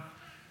the one.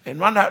 And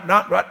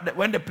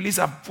when the police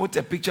have put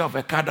a picture of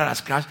a car that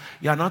has crashed,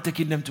 you are not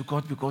taking them to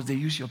court because they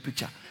use your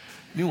picture.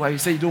 Meanwhile, you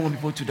say you don't want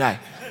people to die.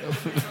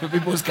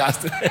 People's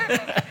cars.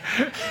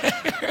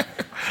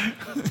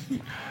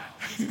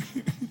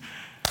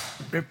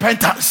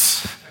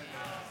 Repentance.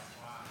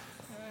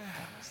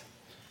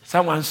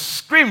 Someone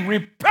scream,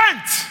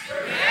 repent.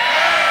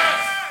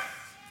 Yes.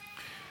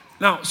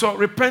 Now, so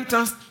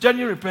repentance,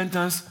 genuine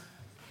repentance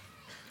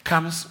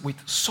comes with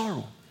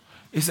sorrow.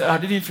 He said, I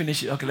didn't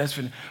finish it. Okay, let's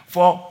finish.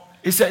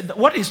 He said,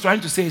 what he's trying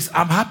to say is,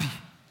 I'm happy.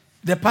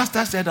 The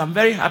pastor said, I'm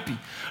very happy.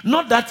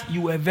 Not that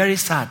you were very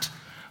sad,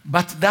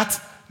 but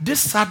that this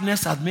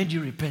sadness has made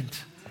you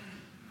repent.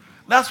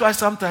 That's why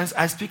sometimes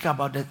I speak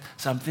about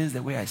some things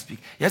the way I speak.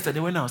 Yesterday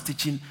when I was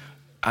teaching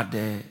at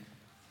the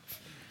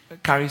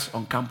Caris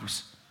on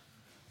campus,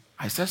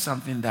 I said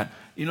something that,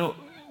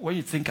 when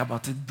you think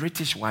about it,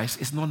 British-wise,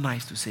 it's not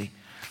nice to say.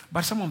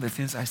 But some of the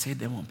things I say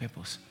them on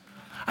purpose.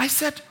 I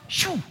said,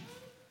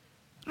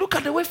 look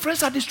at the way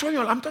friends are destroying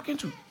your life. I'm talking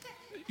to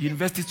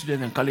university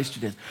students and college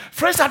students.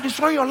 Friends are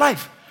destroying your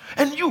life.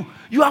 And you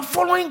are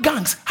following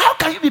gangs. How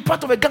can you be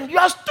part of a gang? You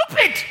are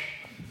stupid.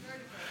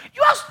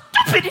 You are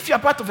stupid if you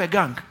are part of a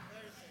gang.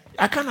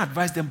 I can't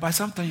advise them, but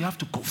sometimes you have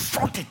to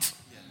confront it.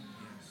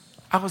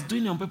 I was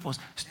doing it on purpose.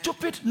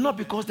 Stupid, not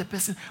because the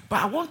person,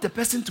 but I want the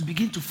person to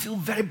begin to feel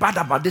very bad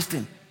about this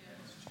thing.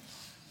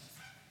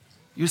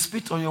 You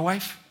spit on your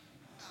wife?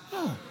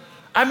 No.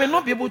 I may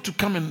not be able to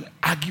come and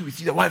argue with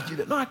you, the wife.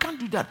 No, I can't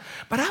do that.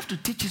 But I have to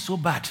teach it so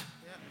bad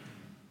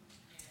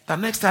that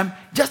next time,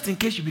 just in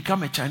case you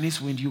become a Chinese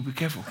wind, you'll be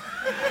careful.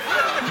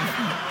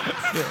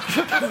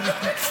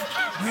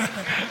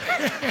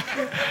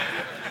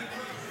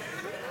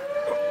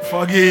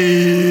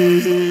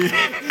 Forgive.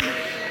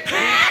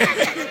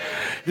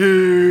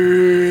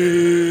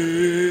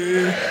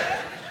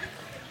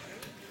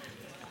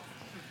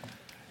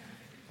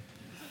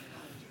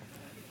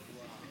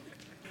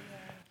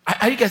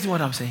 Are you getting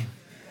what I'm saying?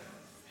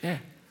 Yeah.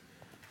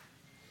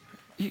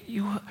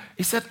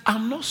 He said,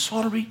 I'm not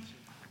sorry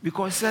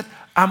because he said,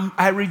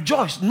 I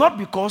rejoice, not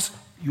because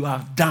you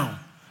are down,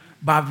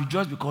 but I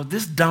rejoice because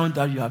this down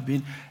that you have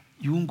been,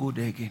 you won't go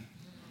there again.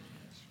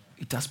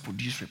 It has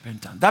produced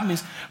repentance. That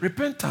means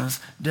repentance,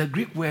 the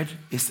Greek word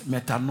is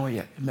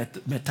metanoia,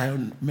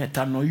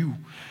 metanoia,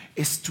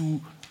 is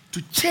to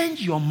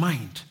change your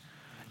mind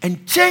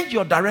and change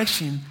your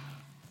direction.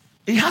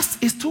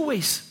 It's two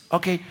ways,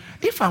 okay?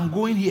 If I'm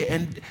going here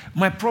and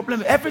my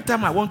problem, every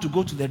time I want to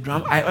go to the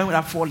drum, I end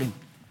up falling.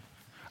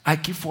 I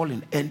keep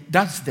falling, and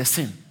that's the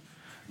sin.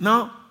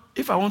 Now,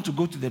 if I want to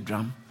go to the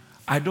drum,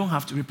 I don't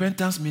have to.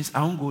 Repentance means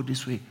I won't go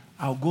this way.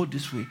 I'll go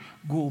this way,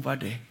 go over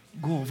there.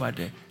 Go over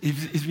there.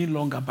 It's been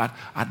longer, but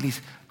at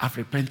least I've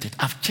repented.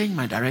 I've changed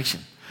my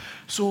direction.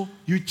 So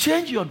you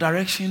change your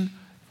direction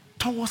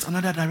towards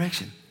another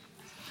direction.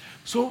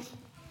 So,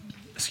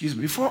 excuse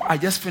me, before I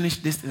just finish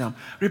this thing,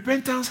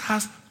 repentance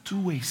has two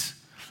ways.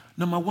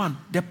 Number one,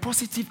 the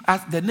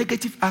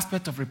negative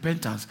aspect of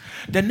repentance.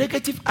 The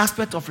negative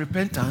aspect of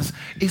repentance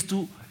is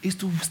to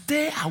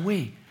stay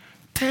away,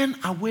 turn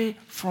away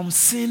from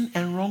sin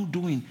and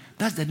wrongdoing.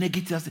 That's the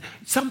negative aspect.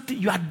 Something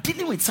you are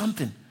dealing with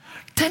something.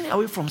 Turning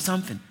away from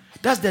something.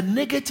 That's the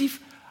negative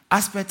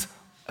aspect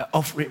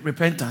of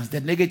repentance, the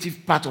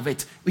negative part of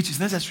it, which is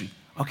necessary.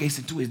 Okay, it's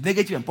in two ways,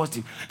 negative and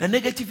positive. The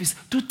negative is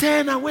to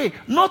turn away,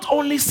 not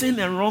only sin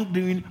and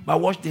wrongdoing,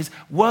 but watch this,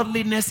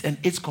 worldliness and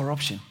its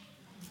corruption.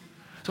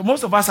 So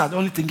most of us are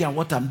only thinking of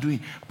what I'm doing.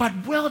 But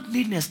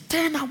worldliness,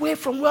 turn away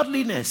from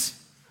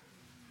worldliness.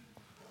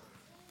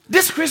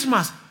 This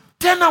Christmas,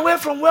 turn away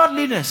from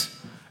worldliness.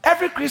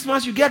 Every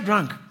Christmas you get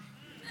drunk.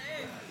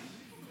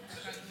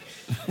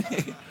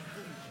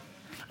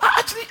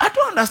 Actually, I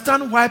don't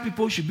understand why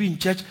people should be in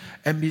church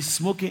and be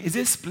smoking. Is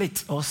it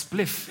split or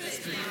spliff?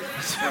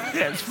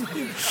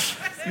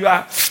 You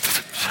are.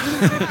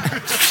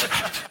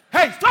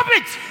 Hey, stop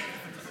it!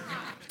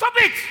 Stop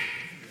it!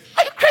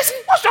 Are you crazy?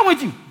 What's wrong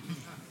with you?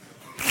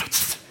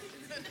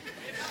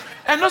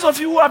 And those of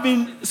you who have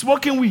been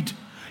smoking weed,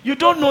 you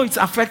don't know it's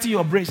affecting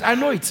your brains. I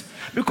know it.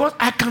 Because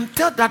I can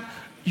tell that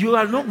you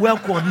are not well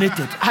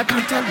coordinated. I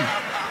can tell you.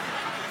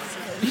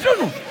 You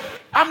don't know.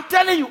 I'm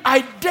telling you,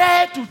 I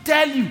dare to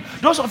tell you,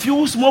 those of you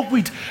who smoke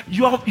weed,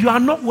 you are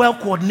not well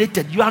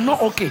coordinated. You are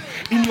not okay.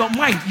 In your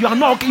mind, you are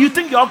not okay. You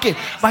think you're okay,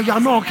 but you are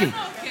not okay.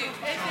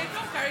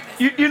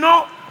 You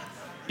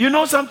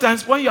know,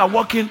 sometimes when you are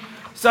walking,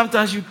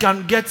 sometimes you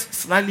can get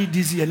slightly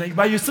dizzy,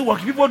 but you still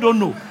walk. People don't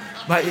know.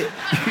 But yeah,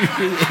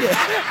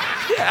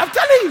 I'm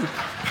telling you,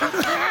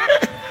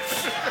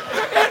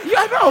 you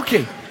are not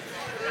okay.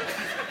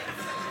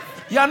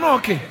 You are not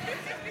okay.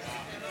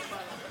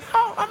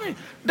 I mean,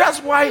 that's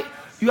why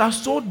you are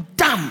so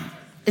dumb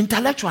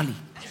intellectually.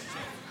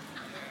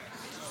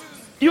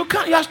 You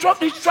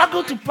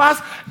struggle to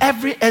pass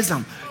every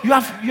exam. You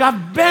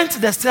have burnt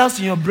the cells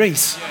in your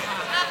brains.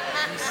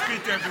 You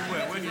spit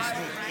everywhere when you smoke.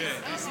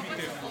 Yeah, you spit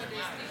everywhere.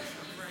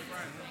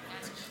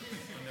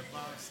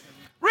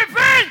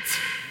 Repent!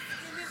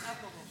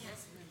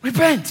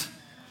 Repent.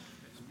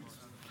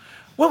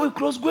 When we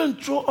close, go and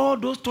throw all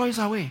those toys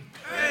away.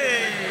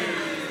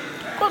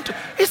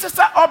 He says,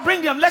 "Oh,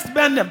 bring them. Let's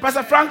burn them."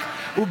 Pastor Frank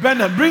will burn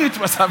them. Bring it to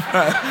Pastor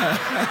Frank.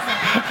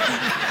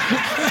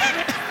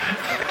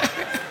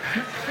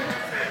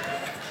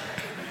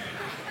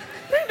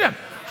 Bring them.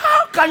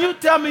 How can you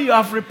tell me you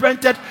have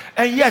repented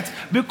and yet,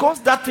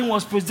 because that thing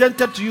was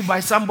presented to you by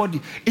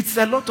somebody, it's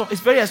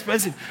very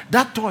expensive.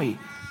 That toy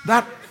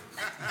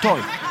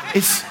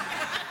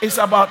is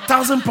about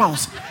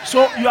 £1,000.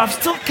 So you have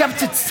still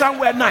kept it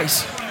somewhere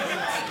nice.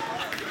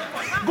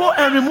 Go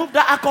and remove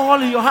that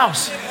alcohol in your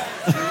house.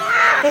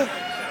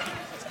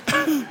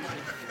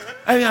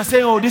 And you are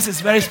saying, "Oh, this is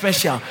very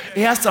special.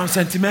 It has some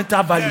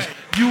sentimental value."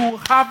 You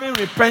haven't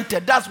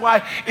repented. That's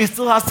why it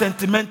still has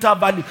sentimental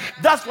value.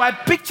 That's why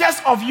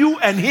pictures of you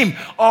and him,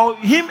 or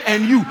him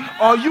and you,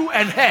 or you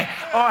and her,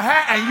 or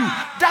her and you,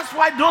 that's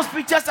why those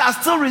pictures are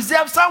still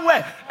reserved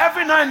somewhere.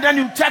 Every now and then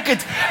you check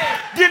it.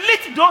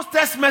 Delete those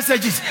text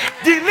messages.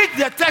 Delete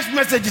the text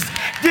messages.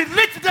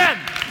 Delete them.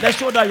 Let's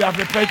show that you have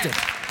repented.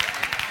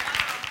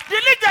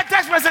 Delete the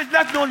text message.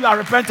 Let's know you are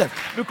repented.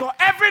 Because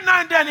every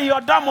now and then in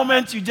your down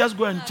moment, you just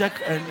go and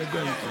check and go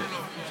and check.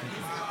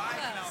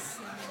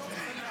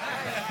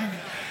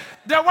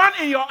 The one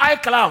in your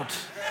iCloud.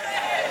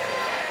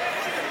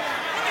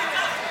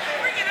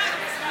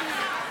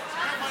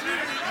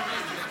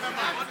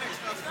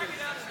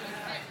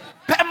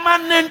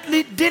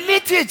 Permanently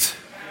delete it.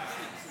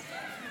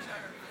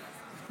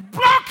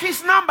 Block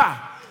his number.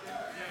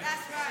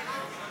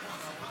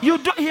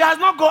 He has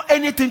not got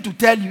anything to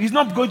tell you. He's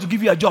not going to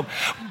give you a job.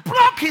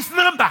 Block his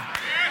number.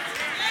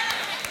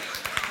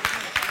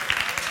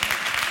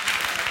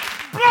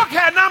 Block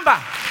her number.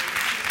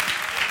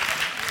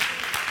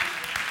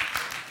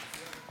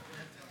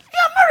 You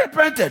have not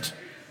repented.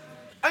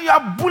 And you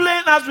are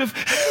bullying us with,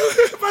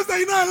 "Pastor,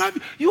 I love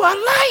you." You are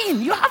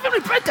lying. You haven't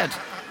repented.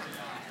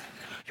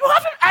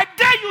 I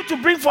dare you to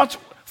bring forth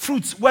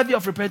fruits worthy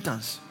of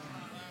repentance.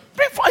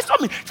 Bring forth. It's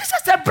not me.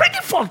 Jesus said, "Bring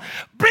it forth.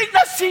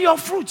 Let's see your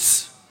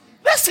fruits.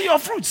 Let's see your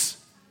fruits.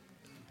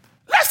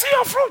 Let's see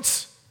your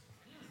fruits."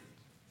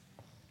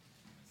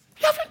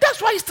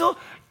 That's why still,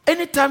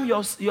 anytime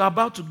you're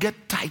about to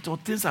get tight or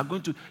things are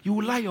going to, you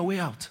will lie your way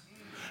out.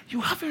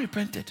 You haven't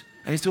repented.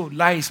 And so,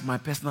 lie is my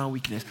personal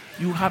weakness.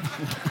 You have.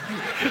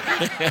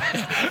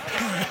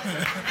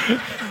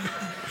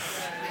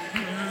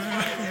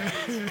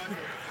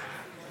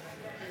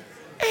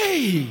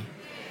 Hey.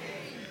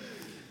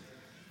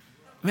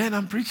 Man,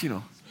 I'm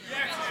preaching.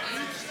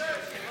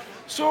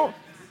 So,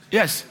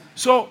 yes.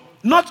 So,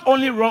 not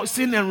only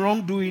sin and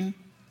wrongdoing,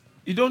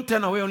 you don't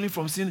turn away only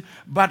from sin,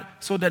 but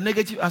so the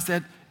negative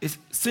aspect is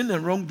sin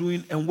and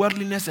wrongdoing and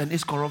worldliness and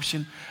its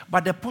corruption.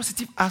 But the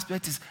positive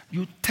aspect is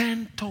you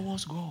turn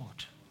towards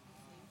God.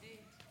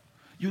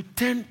 You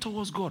turn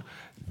towards God.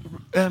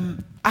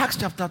 Acts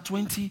chapter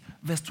 20,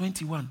 verse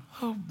 21.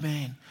 Oh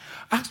man.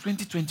 Acts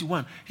 20,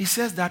 21. He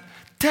says that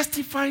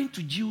testifying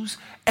to Jews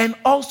and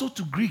also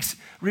to Greeks,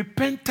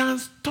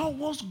 repentance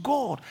towards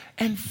God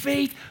and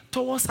faith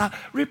towards us.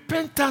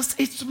 Repentance,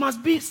 it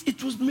must be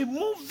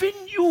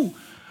moving you.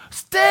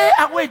 Stay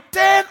away,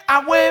 turn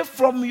away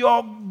from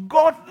your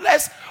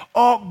godless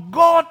or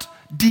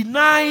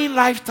God-denying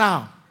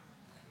lifestyle.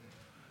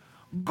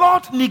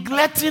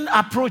 God-neglecting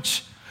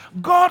approach.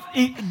 God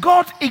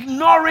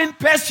ignoring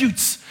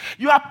pursuits.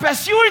 You are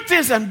pursuing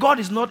things and God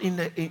is not in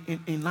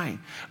line.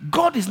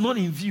 God is not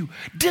in view.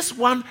 This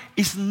one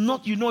is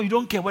not, you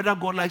don't care whether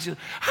God likes you.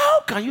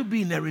 How can you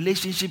be in a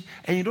relationship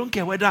and you don't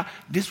care whether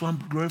this one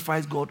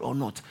glorifies God or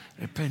not?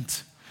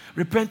 Repent.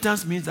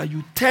 Repentance means that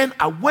you turn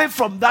away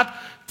from that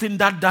thing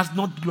that does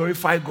not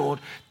glorify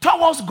God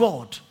towards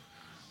God.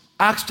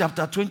 Acts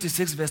chapter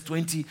 26 verse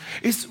 20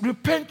 is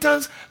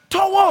repentance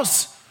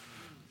towards.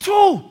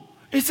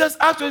 It says,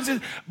 Acts 26,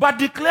 but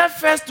declare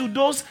first to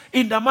those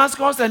in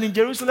Damascus and in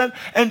Jerusalem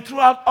and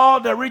throughout all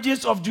the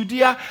regions of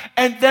Judea,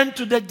 and then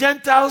to the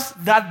Gentiles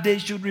that they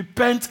should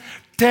repent,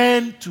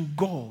 turn to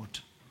God.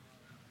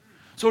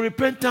 So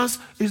repentance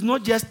is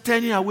not just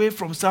turning away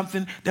from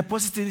something. The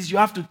positive is you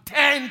have to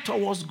turn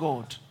towards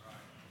God.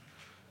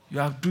 You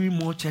are doing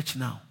more church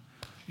now.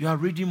 You are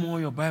reading more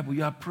your Bible.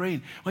 You are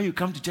praying. When you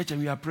come to church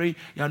and you are praying,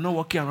 you are not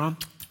walking around.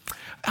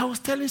 I was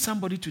telling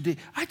somebody today,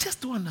 I just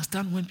don't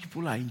understand when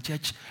people are in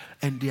church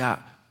and they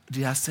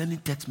are sending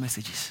text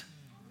messages.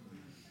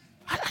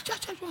 I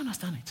just don't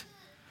understand it.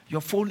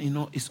 Your phone,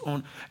 is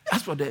on.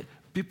 As for the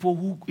people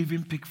who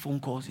even pick phone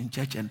calls in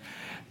church and,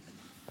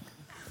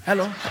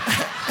 hello?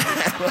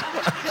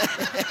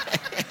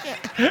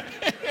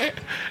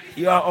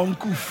 You are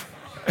uncouth.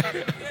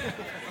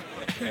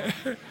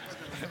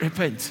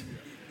 Repent.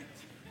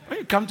 When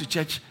you come to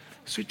church,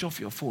 switch off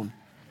your phone.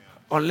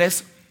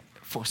 Unless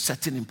for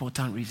certain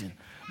important reason.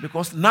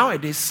 Because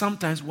nowadays,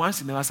 sometimes,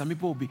 once in a while, some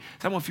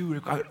of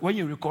you, when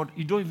you record,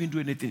 you don't even do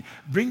anything.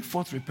 Bring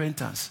forth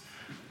repentance.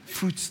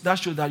 Fruits that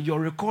show that you're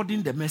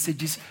recording the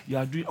messages you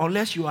are doing,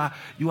 unless you are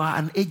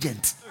an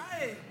agent.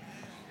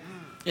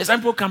 Yes, some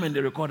people come and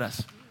they record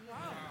us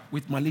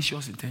with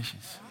malicious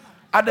intentions.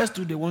 Others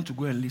too, they want to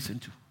go and listen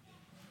to.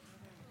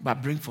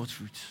 But bring forth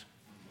fruits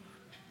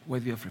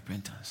worthy of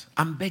repentance.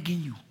 I'm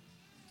begging you.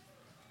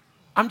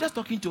 I'm just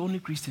talking to only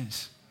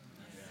Christians.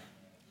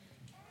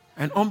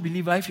 An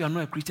unbeliever, if you are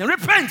not a Christian,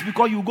 repent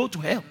because you go to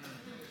hell.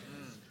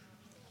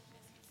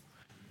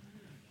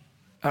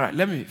 All right,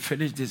 let me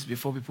finish this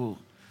before people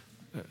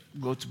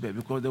go to bed,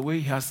 because the way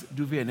he has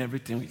duvet and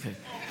everything with him.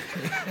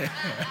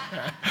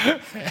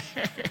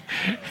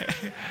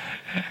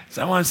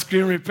 Someone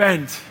scream,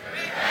 repent.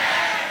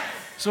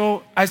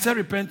 So I said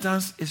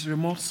repentance is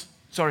remorse.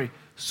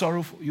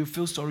 Sorrow. You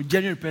feel sorry.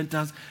 Genuine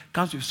repentance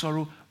comes with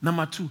sorrow.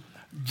 Number 2,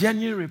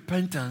 genuine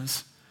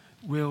repentance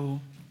will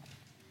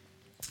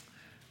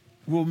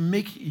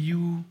make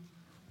you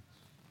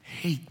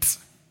hate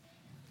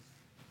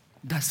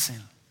that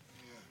sin.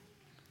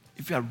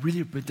 If you are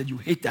really repentant, you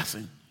hate that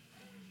sin.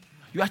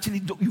 You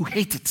actually you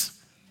hate it.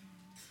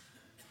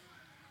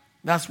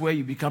 That's where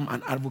you become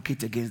an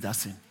advocate against that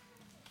sin.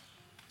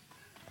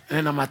 And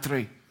then number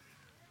 3.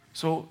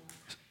 So,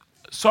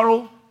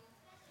 sorrow,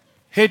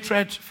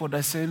 hatred for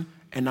the sin.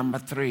 And number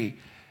 3,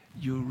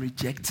 you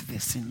reject the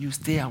sin. You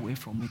stay away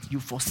from it. You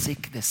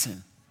forsake the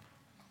sin.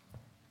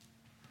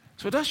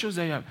 So that shows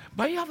that you have.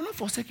 But you have not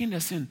forsaken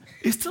the sin.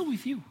 It's still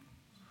with you.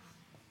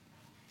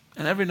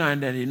 And every now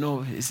and then,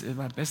 it's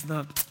my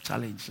personal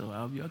challenge. So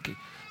I'll be okay.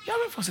 You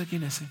haven't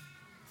forsaken the sin.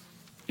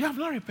 You have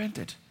not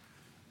repented.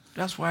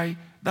 That's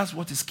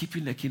what is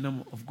keeping the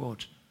kingdom of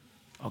God,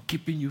 or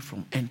keeping you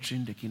from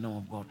entering the kingdom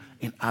of God.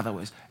 In other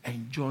words,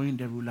 enjoying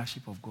the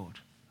rulership of God.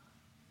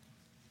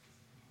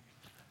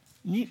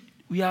 We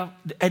have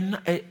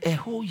a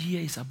whole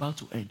year is about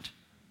to end.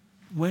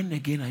 When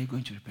again are you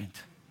going to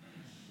repent?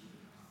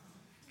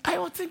 I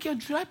was thinking,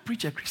 should I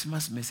preach a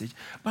Christmas message?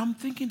 But I'm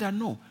thinking that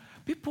no,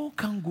 people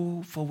can't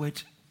go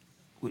forward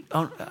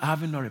without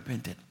having not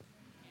repented.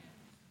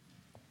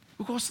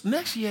 Because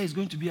next year is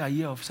going to be a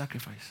year of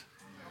sacrifice.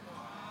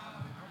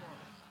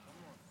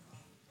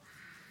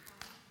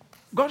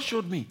 God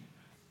showed me.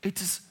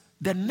 It is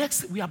the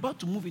next, we are about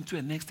to move into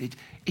a next stage.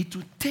 It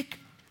will take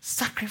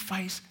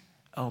sacrifice,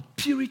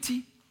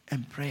 purity,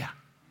 and prayer.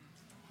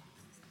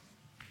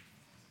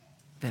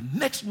 The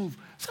next move,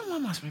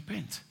 someone must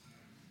repent.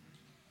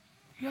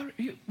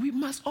 We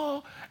must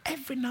all,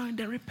 every now and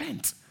then,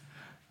 repent.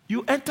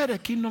 You enter the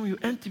kingdom, you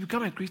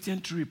become a Christian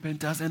through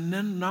repentance, and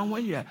then now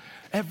when you are,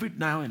 every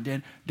now and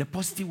then, the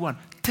positive one,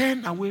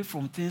 turn away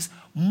from things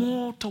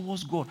more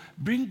towards God.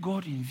 Bring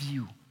God in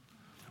view.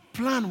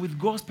 Plan with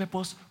God's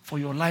purpose for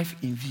your life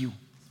in view,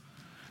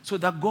 so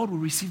that God will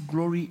receive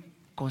glory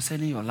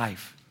concerning your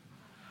life.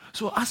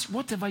 So as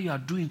whatever you are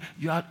doing,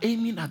 you are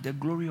aiming at the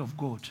glory of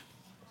God.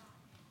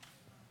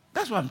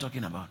 That's what I'm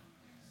talking about.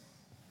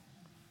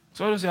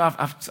 So you say,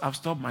 I've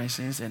stopped my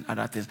sins and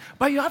other things.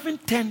 But you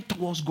haven't turned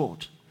towards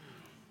God.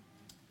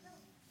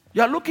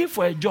 You are looking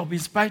for a job in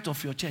spite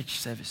of your church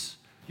service,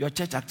 your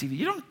church activity.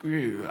 You don't,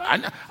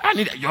 I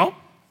need a job.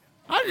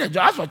 I need a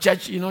job. As for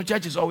church,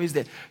 church is always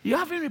there. You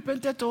haven't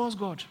repented towards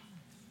God.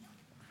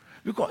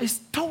 Because it's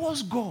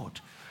towards God.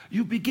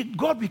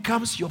 God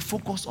becomes your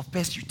focus of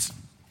pursuit.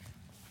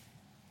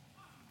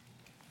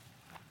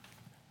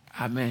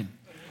 Amen.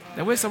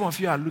 The way some of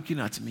you are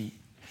looking at me,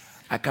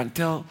 I can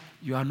tell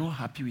you are not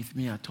happy with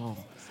me at all.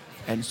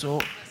 And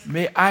so,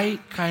 may I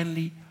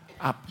kindly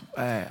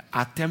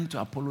attempt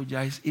to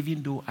apologize,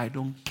 even though I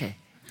don't care.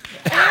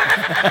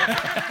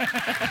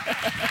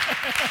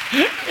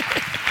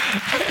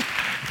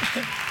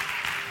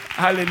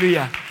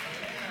 Hallelujah.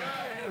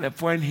 The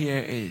point here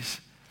is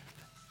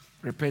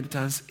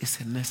repentance is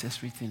a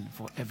necessary thing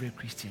for every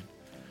Christian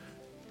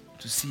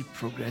to see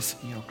progress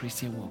in your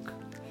Christian walk.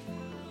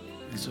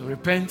 And so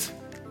repent,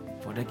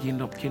 for the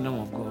kingdom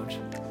of God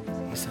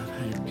is at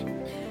hand.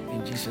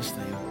 In Jesus'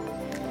 name.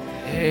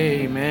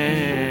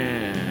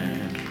 Amen.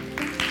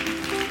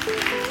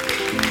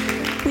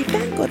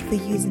 thank God for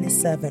using His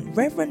servant,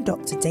 Reverend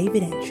Dr.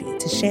 David Entry,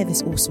 to share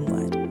this awesome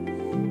word.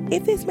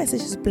 If this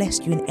message has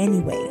blessed you in any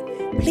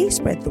way, please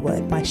spread the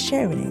word by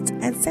sharing it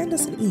and send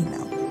us an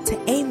email to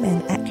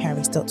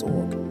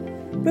amen@caris.org.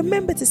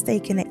 Remember to stay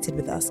connected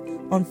with us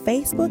on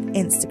Facebook,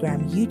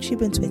 Instagram,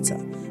 YouTube and Twitter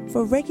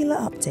for regular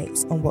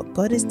updates on what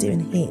God is doing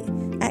here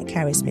at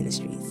Caris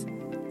Ministries.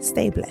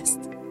 Stay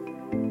blessed.